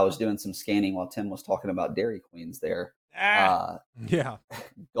as I was doing some scanning while Tim was talking about Dairy Queens there. Yeah.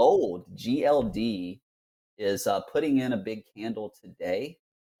 Gold, GLD, is putting in a big candle today,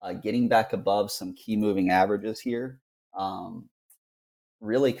 getting back above some key moving averages here.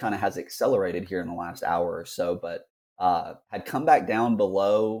 Really kind of has accelerated here in the last hour or so, but had come back down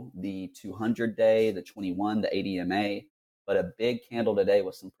below the 200-day, the 21, the ADMA, but a big candle today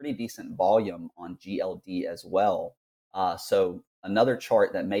with some pretty decent volume on GLD as well. So another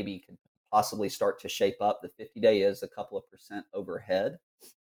chart that maybe could possibly start to shape up. The 50-day is a couple of percent overhead,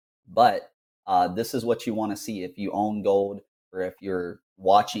 but this is what you want to see if you own gold or if you're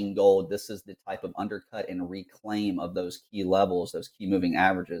watching gold. This is the type of undercut and reclaim of those key levels, those key moving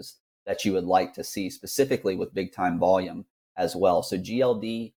averages that you would like to see, specifically with big time volume as well. So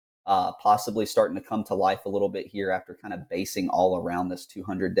GLD possibly starting to come to life a little bit here after kind of basing all around this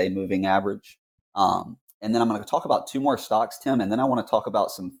 200-day moving average. And then I'm going to talk about two more stocks, Tim, and then I want to talk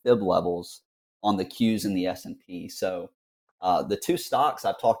about some fib levels on the Qs and the S&P. So the two stocks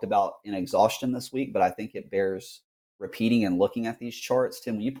I've talked about in exhaustion this week, but I think it bears repeating and looking at these charts.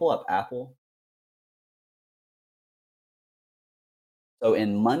 Tim, will you pull up Apple? So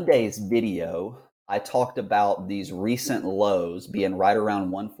in Monday's video, I talked about these recent lows being right around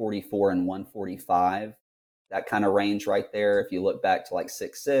 144 and 145. that kind of range right there. If you look back to like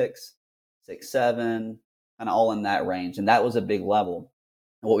 6.6, 6.7, kind of all in that range. And that was a big level.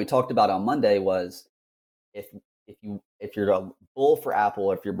 And what we talked about on Monday was if you're a bull for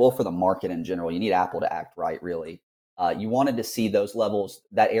Apple, if you're bull for the market in general, you need Apple to act right, really. You wanted to see those levels,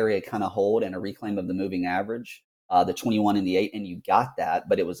 that area kind of hold and a reclaim of the moving average, the 21 and the 8, and you got that,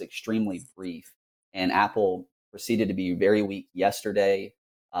 but it was extremely brief. And Apple proceeded to be very weak yesterday,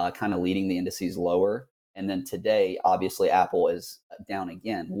 kind of leading the indices lower. And then today, obviously, Apple is down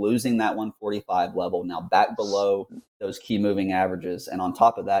again, losing that 145 level, now back below those key moving averages. And on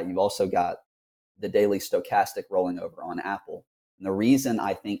top of that, you've also got the daily stochastic rolling over on Apple. And the reason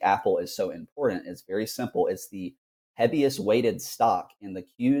I think Apple is so important is very simple. It's the heaviest weighted stock in the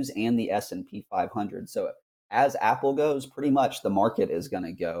Qs and the S&P 500. So as Apple goes, pretty much the market is going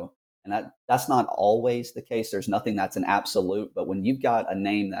to go. And that's not always the case. There's nothing that's an absolute. But when you've got a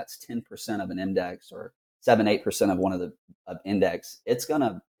name that's 10% of an index or 7-8% of one of the index, it's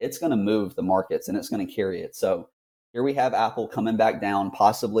gonna move the markets and it's going to carry it. So here we have Apple coming back down,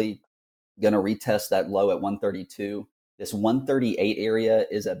 possibly going to retest that low at 132. This 138 area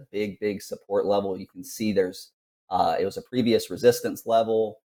is a big support level. You can see there's it was a previous resistance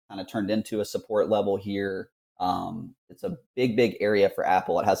level, kind of turned into a support level here. It's a big area for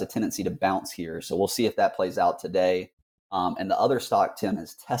Apple. It has a tendency to bounce here. So we'll see if that plays out today. And the other stock, Tim,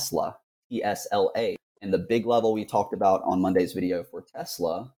 is Tesla, TSLA. And the big level we talked about on Monday's video for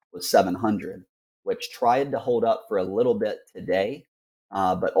Tesla was 700, which tried to hold up for a little bit today,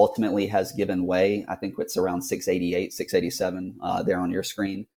 but ultimately has given way. I think it's around 688, 687 there on your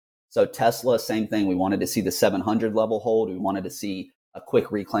screen. So Tesla, same thing. We wanted to see the 700 level hold. We wanted to see a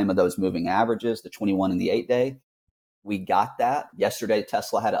quick reclaim of those moving averages, the 21 and the 8-day. We got that. Yesterday,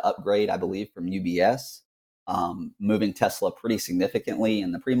 Tesla had an upgrade, I believe, from UBS, moving Tesla pretty significantly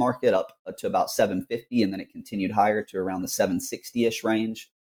in the pre-market up to about 750, and then it continued higher to around the 760-ish range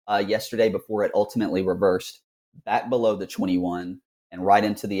yesterday before it ultimately reversed back below the 21 and right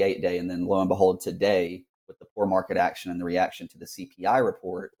into the 8-day. And then lo and behold, today, with the poor market action and the reaction to the CPI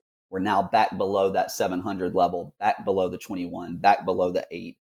report, we're now back below that 700 level, back below the 21, back below the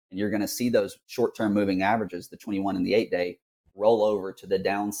 8. And you're going to see those short-term moving averages, the 21 and the 8-day, roll over to the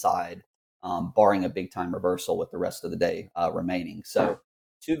downside, barring a big-time reversal with the rest of the day remaining. So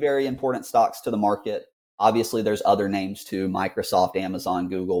two very important stocks to the market. Obviously, there's other names too, Microsoft, Amazon,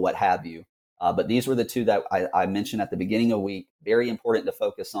 Google, what have you. But these were the two that I mentioned at the beginning of the week, very important to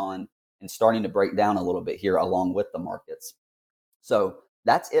focus on and starting to break down a little bit here along with the markets. So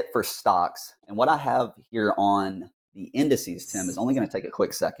that's it for stocks. And what I have here on the indices, Tim, is only going to take a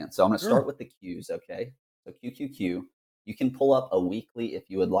quick second. So I'm going to start with the Qs, okay? So QQQ. You can pull up a weekly if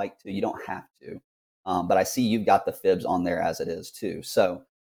you would like to. You don't have to. But I see you've got the fibs on there as it is too. So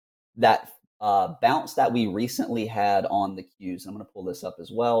that bounce that we recently had on the Qs, I'm going to pull this up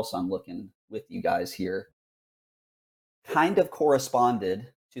as well. So I'm looking with you guys here, kind of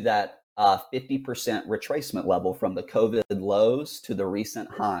corresponded to that 50% retracement level from the COVID lows to the recent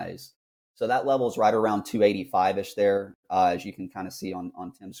highs. So that level is right around 285-ish there. As you can kind of see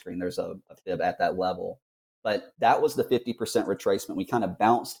on Tim's screen, there's a fib at that level. But that was the 50% retracement. We kind of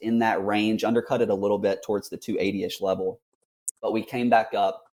bounced in that range, undercut it a little bit towards the 280-ish level. But we came back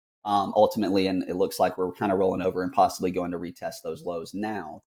up ultimately, and it looks like we're kind of rolling over and possibly going to retest those lows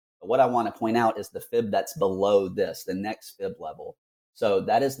now. But what I want to point out is the fib that's below this, the next fib level. So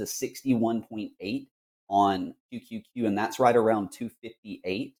that is the 61.8 on QQQ, and that's right around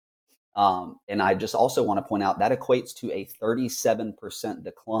 258. And I just also want to point out that equates to a 37%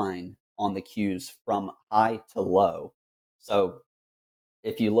 decline on the Qs from high to low. So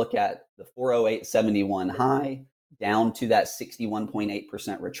if you look at the 408.71 high down to that 61.8%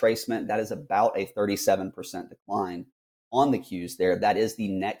 retracement, that is about a 37% decline on the Qs there. That is the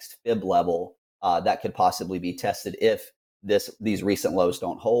next fib level that could possibly be tested if these recent lows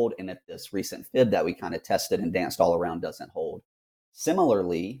don't hold, and if this recent fib that we kind of tested and danced all around doesn't hold.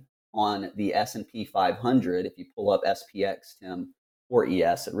 Similarly, on the S&P 500, if you pull up SPX, Tim, or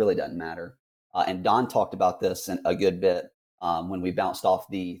ES, it really doesn't matter. And Don talked about this a good bit when we bounced off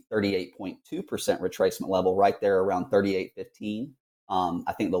the 38.2% retracement level right there around 38.15.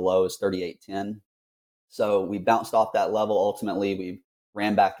 I think the low is 38.10. So we bounced off that level. Ultimately, we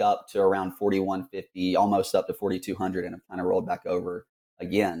ran back up to around 4150, almost up to 4200, and have kind of rolled back over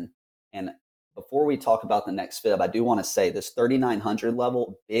again. And before we talk about the next fib, I do want to say this 3900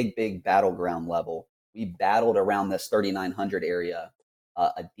 level, big battleground level. We battled around this 3900 area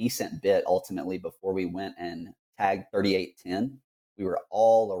a decent bit ultimately before we went and tagged 3810. We were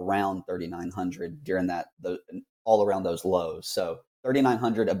all around 3900 during all around those lows. So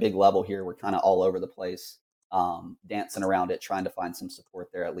 3900, a big level here. We're kind of all over the place. dancing around it, trying to find some support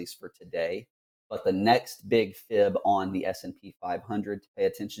there, at least for today. But the next big fib on the S&P 500 to pay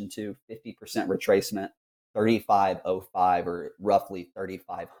attention to, 50% retracement, 3505 or roughly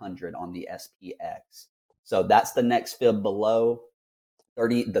 3500 on the SPX. So that's the next fib below.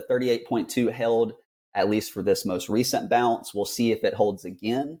 The 38.2 held, at least for this most recent bounce. We'll see if it holds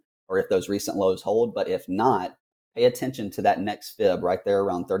again or if those recent lows hold. But if not, pay attention to that next fib right there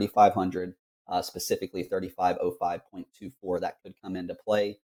around 3500, specifically 3505.24. That could come into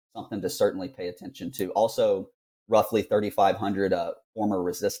play. Something to certainly pay attention to. Also, roughly 3,500 former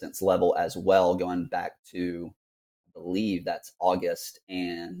resistance level as well, going back to, I believe that's August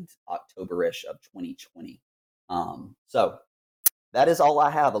and October-ish of 2020. So that is all I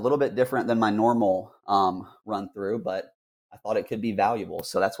have. A little bit different than my normal run through, but I thought it could be valuable.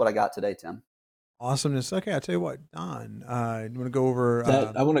 So that's what I got today, Tim. Awesomeness. Okay, I'll tell you what, Don, you want to go over...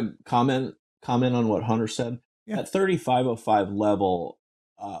 I want to comment on what Hunter said. Yeah. That 3505 level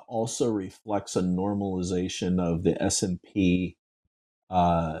also reflects a normalization of the S&P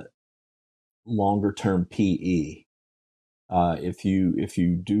longer term PE. If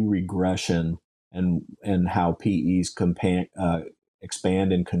you do regression and how PEs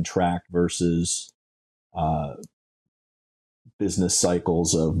expand and contract versus business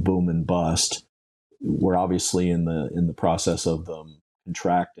cycles of boom and bust, we're obviously in the process of them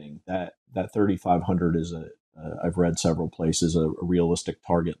contracting. That 3,500 is I've read several places, a realistic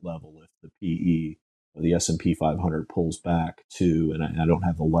target level if the PE of the S&P 500 pulls back to, and I don't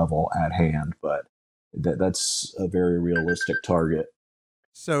have the level at hand, but that's a very realistic target.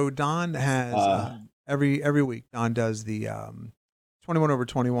 So Don has every week. Don does the 21 over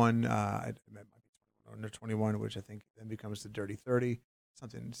 21. It might be 21 under 21, which I think then becomes the Dirty 30,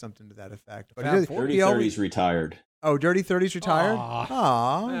 something to that effect. But Dirty 30's retired. Oh, Dirty 30's retired.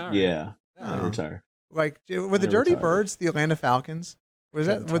 Aw. Yeah, Oh. retired. Like were the They're Dirty retired. Birds the Atlanta Falcons? Was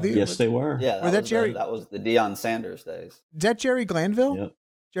that? Were they, Yes, they were. Yeah, Was that Jerry- that was the Deion Sanders days. Is that Jerry Glanville? Yep.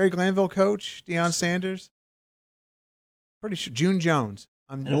 Jerry Glanville coach, Deion Sanders. Pretty sure June Jones.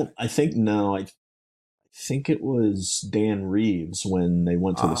 I think it was Dan Reeves when they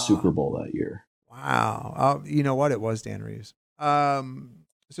went to the Super Bowl that year. Wow. You know what? It was Dan Reeves.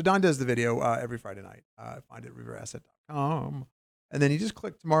 So Don does the video every Friday night. Find it at riverasset.com. And then you just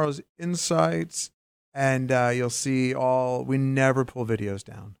click tomorrow's insights and you'll see we never pull videos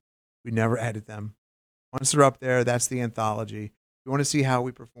down. We never edit them. Once they're up there, that's the anthology. If you want to see how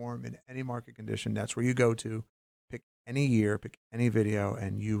we perform in any market condition, that's where you go to. Pick any year, pick any video,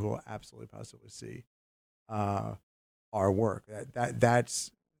 and you will absolutely positively see our work.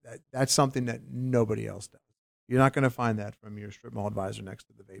 That's something that nobody else does. You're not going to find that from your strip mall advisor next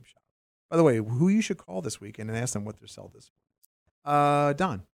to the vape shop. By the way, who you should call this weekend and ask them what their sell this week.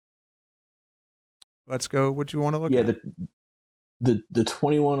 Don, let's go. What you want to look at? The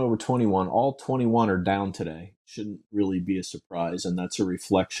 21 over 21, all 21 are down today. Shouldn't really be a surprise, and that's a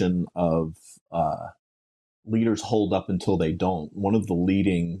reflection of leaders hold up until they don't. One of the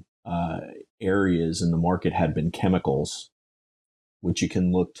leading areas in the market had been chemicals, which you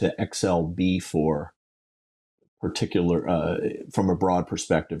can look to XLB for, particular from a broad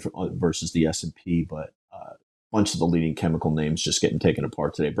perspective versus the S&P, but a bunch of the leading chemical names just getting taken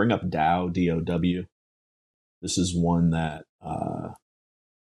apart today. Bring up Dow, DOW. This is one that,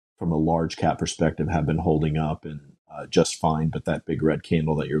 from a large cap perspective, have been holding up and just fine, but that big red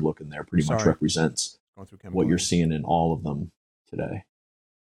candle that you're looking there pretty much represents what you're seeing in all of them today.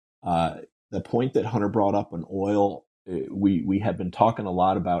 The point that Hunter brought up on oil, we had been talking a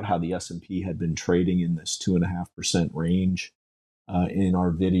lot about how the S&P had been trading in this 2.5% range in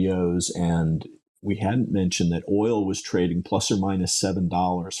our videos, and we hadn't mentioned that oil was trading plus or minus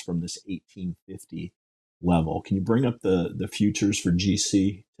 $7 from this 1850 level. Can you bring up the futures for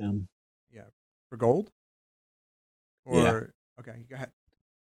GC, Tim? Yeah, for gold. Okay, go ahead.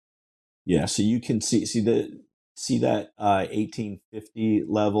 Yeah, so you can see that 1850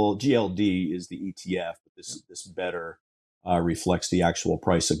 level. GLD is the ETF, but this better reflects the actual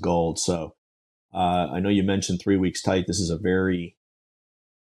price of gold. So I know you mentioned 3 weeks tight. This is a very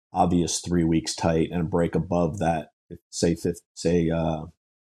obvious 3 weeks tight, and a break above that. Say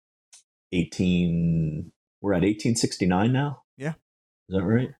 18. We're at 1869 now. Yeah, is that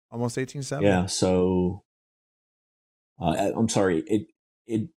right? Almost 1870. Yeah. So I'm sorry.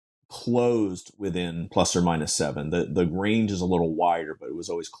 It closed within plus or minus 7. The range is a little wider, but it was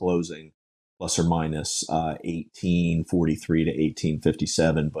always closing plus or minus 1843 to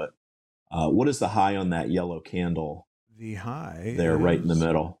 1857. But what is the high on that yellow candle? The high there, right in the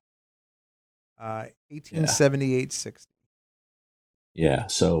middle. 1878.60. Yeah,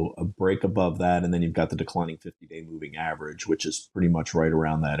 so a break above that, and then you've got the declining 50-day moving average, which is pretty much right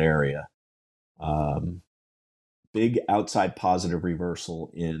around that area. Big outside positive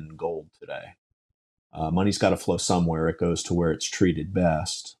reversal in gold today. Money's got to flow somewhere. It goes to where it's treated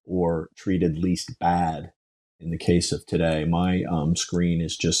best or treated least bad. In the case of today, my screen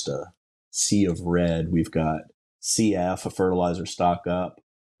is just a sea of red. We've got CF, a fertilizer stock, up.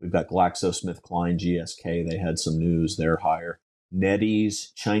 We've got GlaxoSmithKline, GSK. They had some news. They're higher.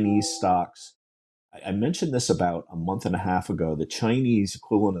 NetEase, Chinese stocks. I mentioned this about a month and a half ago. The Chinese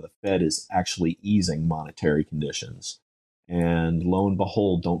equivalent of the Fed is actually easing monetary conditions. And lo and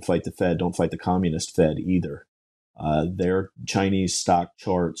behold, don't fight the Fed, don't fight the communist Fed either. Their Chinese stock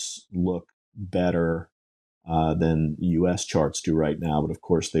charts look better than U.S. charts do right now. But of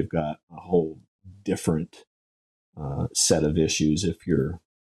course, they've got a whole different set of issues if you're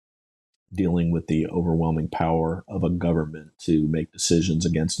dealing with the overwhelming power of a government to make decisions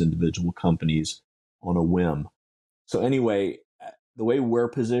against individual companies on a whim. So anyway, the way we're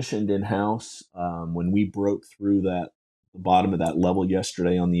positioned in-house, when we broke through the bottom of that level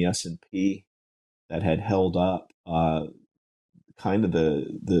yesterday on the S&P that had held up, kind of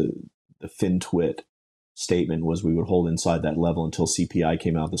the FinTwit statement was we would hold inside that level until CPI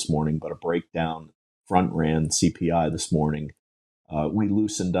came out this morning, but a breakdown front ran CPI this morning. We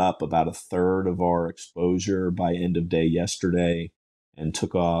loosened up about a third of our exposure by end of day yesterday and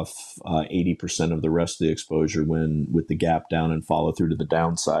took off 80% of the rest of the exposure with the gap down and follow through to the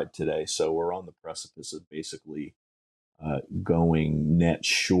downside today. So we're on the precipice of basically going net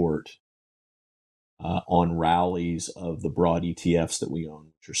short on rallies of the broad ETFs that we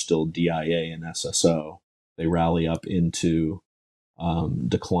own, which are still DIA and SSO. They rally up into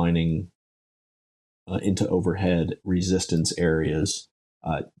declining into overhead resistance areas.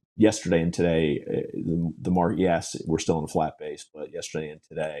 Yesterday and today, the market, yes, we're still on a flat base, but yesterday and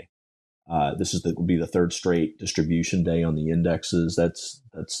today, this will be the third straight distribution day on the indexes.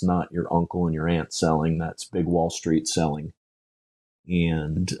 That's not your uncle and your aunt selling. That's big Wall Street selling.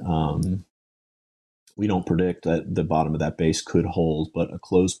 And we don't predict that the bottom of that base could hold, but a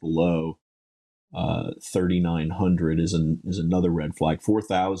close below 3,900 is another red flag.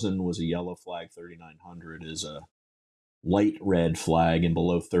 4,000 was a yellow flag. 3,900 is a light red flag, and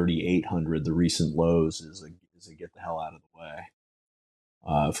below 3,800, the recent lows is a get the hell out of the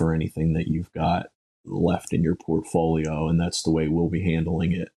way for anything that you've got left in your portfolio, and that's the way we'll be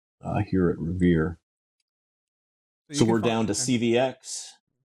handling it here at Revere. So we're down to CVX,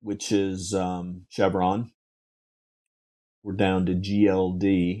 which is Chevron. We're down to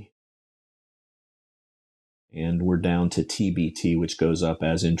GLD. And we're down to TBT, which goes up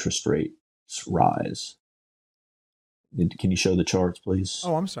as interest rates rise. Can you show the charts, please?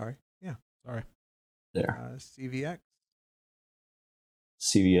 Oh, I'm sorry. Yeah, sorry. There. CVX.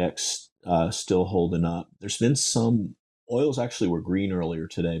 CVX still holding up. There's been some oils actually were green earlier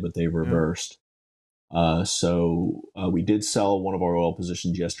today, but they reversed. So we did sell one of our oil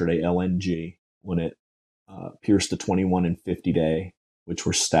positions yesterday, LNG, when it pierced the 21 and 50 day, which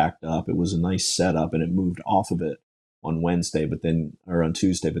were stacked up. It was a nice setup, and it moved off of it on Tuesday, but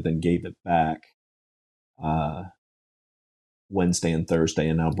then gave it back Wednesday and Thursday,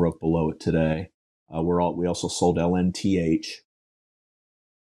 and now broke below it today. We also sold LNTH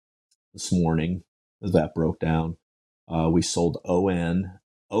this morning as that broke down. We sold ON.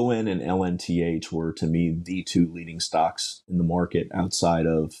 ON and LNTH were, to me, the two leading stocks in the market outside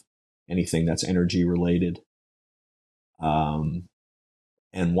of anything that's energy related.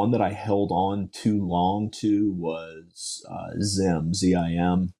 And one that I held on too long to was ZIM,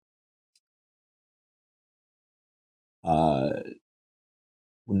 ZIM.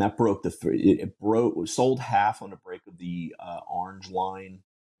 When that broke it sold half on a break of the orange line.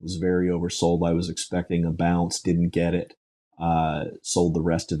 It was very oversold. I was expecting a bounce, didn't get it. Sold the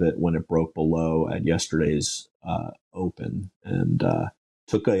rest of it when it broke below at yesterday's open, and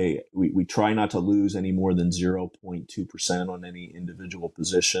we try not to lose any more than 0.2% on any individual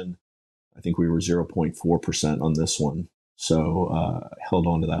position. I think we were 0.4% on this one, so held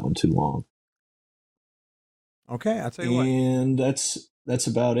on to that one too long. Okay, I'll tell you what. And that's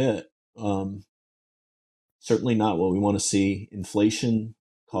about it. Certainly not what we want to see. Inflation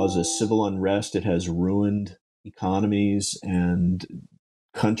causes civil unrest. It has ruined economies and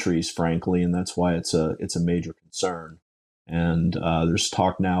countries, frankly, and that's why it's a major concern. And there's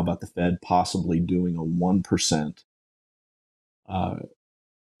talk now about the Fed possibly doing a 1%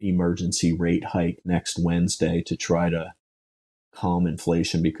 emergency rate hike next Wednesday to try to calm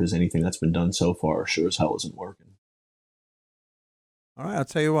inflation, because anything that's been done so far sure as hell isn't working. All right, I'll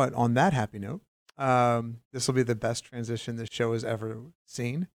tell you what, on that happy note, This will be the best transition this show has ever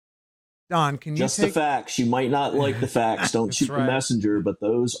seen. Don, can you Just take the facts. You might not like the facts. Don't shoot right. the messenger, but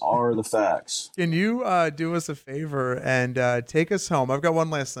those are the facts. Can you do us a favor and take us home? I've got one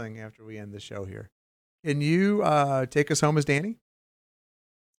last thing after we end the show here. Can you take us home as Danny?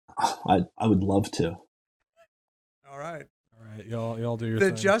 I would love to. All right. All right, y'all do your The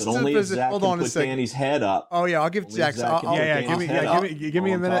thing. But juxtaposition. only if Zach Hold can on a put second. Danny's head up. Oh yeah, I'll give Only Zach. Zach can I'll, put yeah, Danny's give me, head yeah, up give me a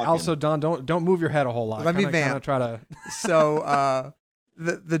while I'm minute. talking. Also, Don, don't move your head a whole lot. Let me kinda vamp. try to. So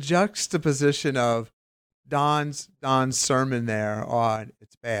the juxtaposition of Don's sermon there on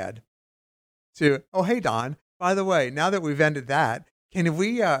it's bad to hey Don, by the way, now that we've ended that, can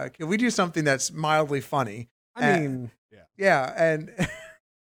we do something that's mildly funny? I mean, Yeah, and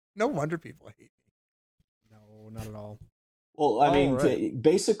no wonder people hate me. no, not at all. Well, I mean, right.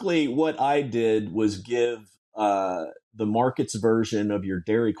 basically, what I did was give the market's version of your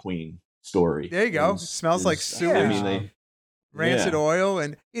Dairy Queen story. There you go. It smells like sewage. I mean, Rancid yeah. oil,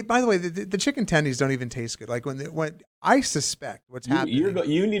 and by the way, the chicken tendies don't even taste good. Like when I suspect what's happening.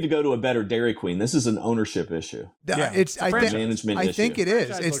 You need to go to a better Dairy Queen. This is an ownership issue. Yeah, it's a I franchise. think Management I issue. think it is.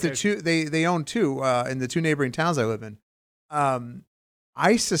 Franchise It's the location. two they own two in the two neighboring towns I live in.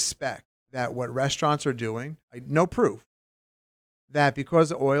 I suspect that what restaurants are doing, no proof, that because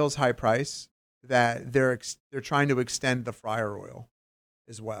the oil's high price, that they're trying to extend the fryer oil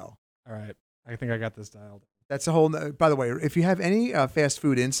as well. All right, I think I got this dialed. That's a whole. By the way, if you have any fast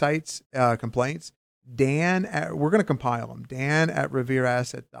food insights, complaints, Dan, we're going to compile them. Dan at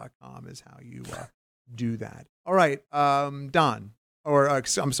revereasset.com is how you do that. All right, Don, or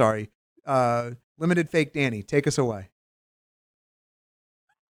I'm sorry, Limited Fake Danny, take us away.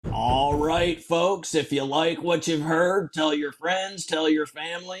 All right, folks. If you like what you've heard, tell your friends, tell your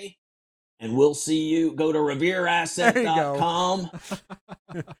family, and we'll see you. Go to revereasset.com.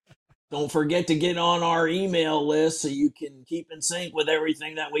 Don't forget to get on our email list so you can keep in sync with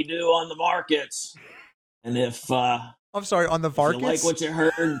everything that we do on the markets. And if I'm sorry, on the if you Varkets? like what you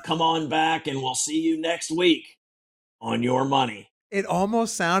heard, come on back and we'll see you next week on Your Money. It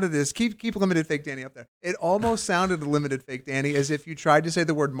almost sounded as keep Limited Fake Danny up there. It almost sounded to Limited Fake Danny as if you tried to say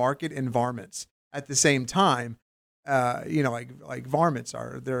the word market and varmints at the same time. Like varmints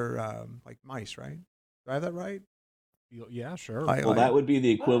they're like mice, right? Do I have that right? Yeah, sure. Well, that would be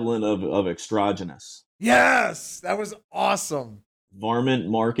the equivalent of extragenous. Yes, that was awesome. Varmint,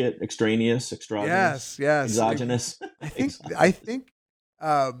 market, extraneous, extragenous. Yes. Exogenous. I think.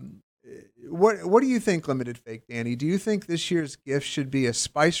 What do you think, Limited Fake Danny? Do you think this year's gift should be a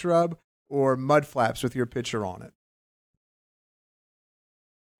spice rub or mud flaps with your picture on it?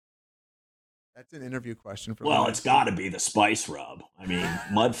 That's an interview question for. Well, it's got to be the spice rub. I mean,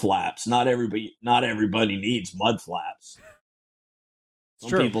 mud flaps. Not everybody needs mud flaps. Some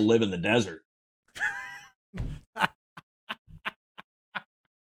true. people live in the desert.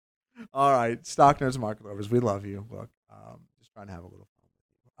 All right, stock nerds, market lovers, we love you. Look, just trying to have a little fun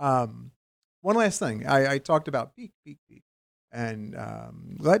with you. One last thing, I talked about peak, and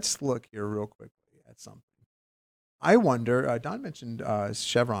let's look here real quickly at something. I wonder. Don mentioned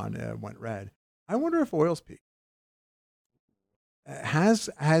Chevron went red. I wonder if oil's peaked. Has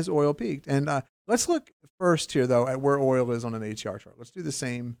oil peaked? And let's look first here though at where oil is on an ATR chart. Let's do the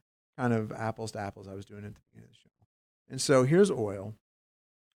same kind of apples to apples I was doing at the beginning of the show. And so here's oil.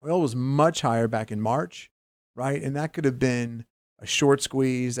 Oil was much higher back in March, right? And that could have been a short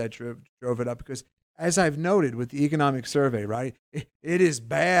squeeze that drove it up because, as I've noted with the economic survey, right, it is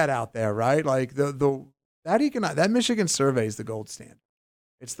bad out there, right? Like that Michigan survey is the gold standard.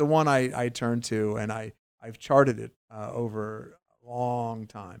 It's the one I turn to, and I've charted it over a long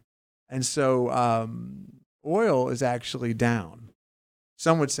time. And so oil is actually down.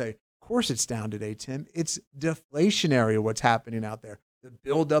 Some would say, of course it's down today, Tim. It's deflationary what's happening out there. The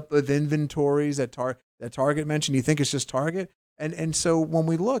buildup of inventories that Target mentioned, you think it's just Target? And so when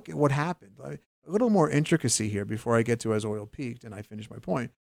we look at what happened, a little more intricacy here before I get to as oil peaked and I finish my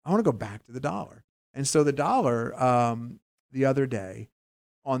point, I want to go back to the dollar. And so the dollar the other day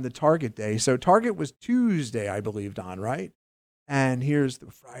on the Target day, so Target was Tuesday, I believe, Don, right? And here's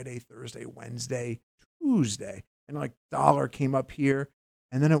the Friday, Thursday, Wednesday, Tuesday. And like dollar came up here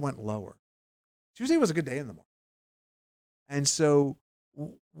and then it went lower. Tuesday was a good day in the market. And so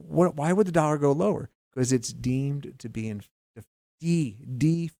why would the dollar go lower? Because it's deemed to be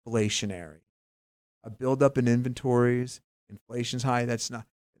deflationary. A buildup in inventories, inflation's high. It's not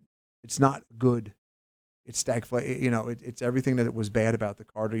good. It's stagflation. It's everything that was bad about the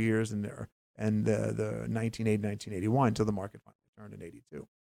Carter years and the 1980, 1981 until the market finally turned in 82.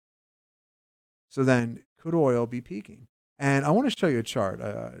 So then, could oil be peaking? And I want to show you a chart.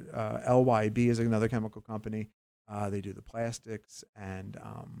 LYB is another chemical company. They do the plastics, and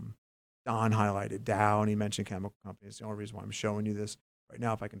Don highlighted Dow, and he mentioned chemical companies. The only reason why I'm showing you this right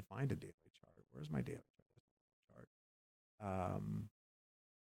now, if I can find a daily chart. Where's my daily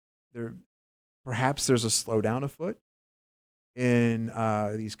chart? Perhaps there's a slowdown afoot in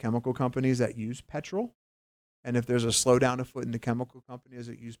these chemical companies that use petrol. And if there's a slowdown afoot in the chemical companies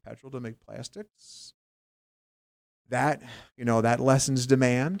that use petrol to make plastics, that lessens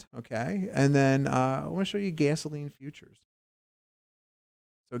demand, okay? And then I want to show you gasoline futures.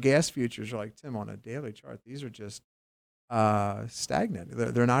 So gas futures are like, Tim, on a daily chart, these are just stagnant.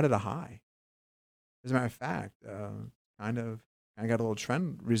 They're not at a high. As a matter of fact, kind of got a little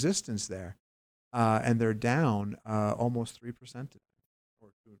trend resistance there. And they're down almost 3% today, or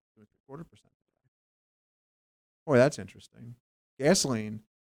 2.25% today. Boy, that's interesting. Gasoline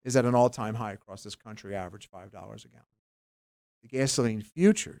is at an all-time high across this country, average $5 a gallon. The gasoline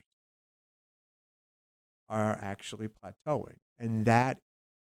futures are actually plateauing. And that,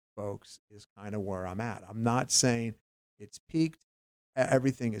 folks, is kind of where I'm at. I'm not saying it's peaked.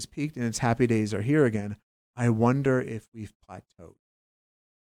 Everything is peaked and its happy days are here again. I wonder if we've plateaued.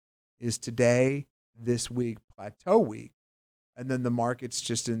 Is today, this week, plateau week, and then the market's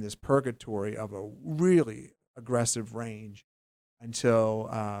just in this purgatory of a really aggressive range until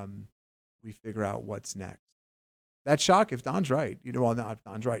we figure out what's next. That shock, if Don's right, well, not if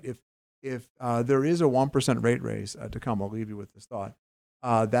Don's right. If there is a 1% rate raise to come, I'll leave you with this thought.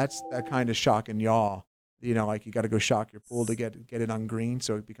 That's that kind of shock and yaw. Like you got to go shock your pool to get it on green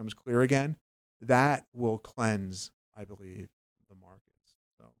so it becomes clear again. That will cleanse, I believe, the markets.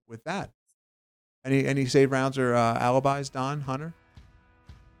 So with that, any save rounds or alibis, Don, Hunter?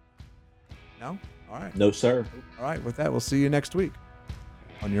 No? All right. No, sir. All right. With that, we'll see you next week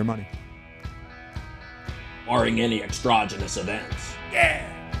on Your Money. Barring any exogenous events.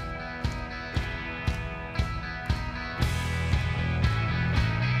 Yeah.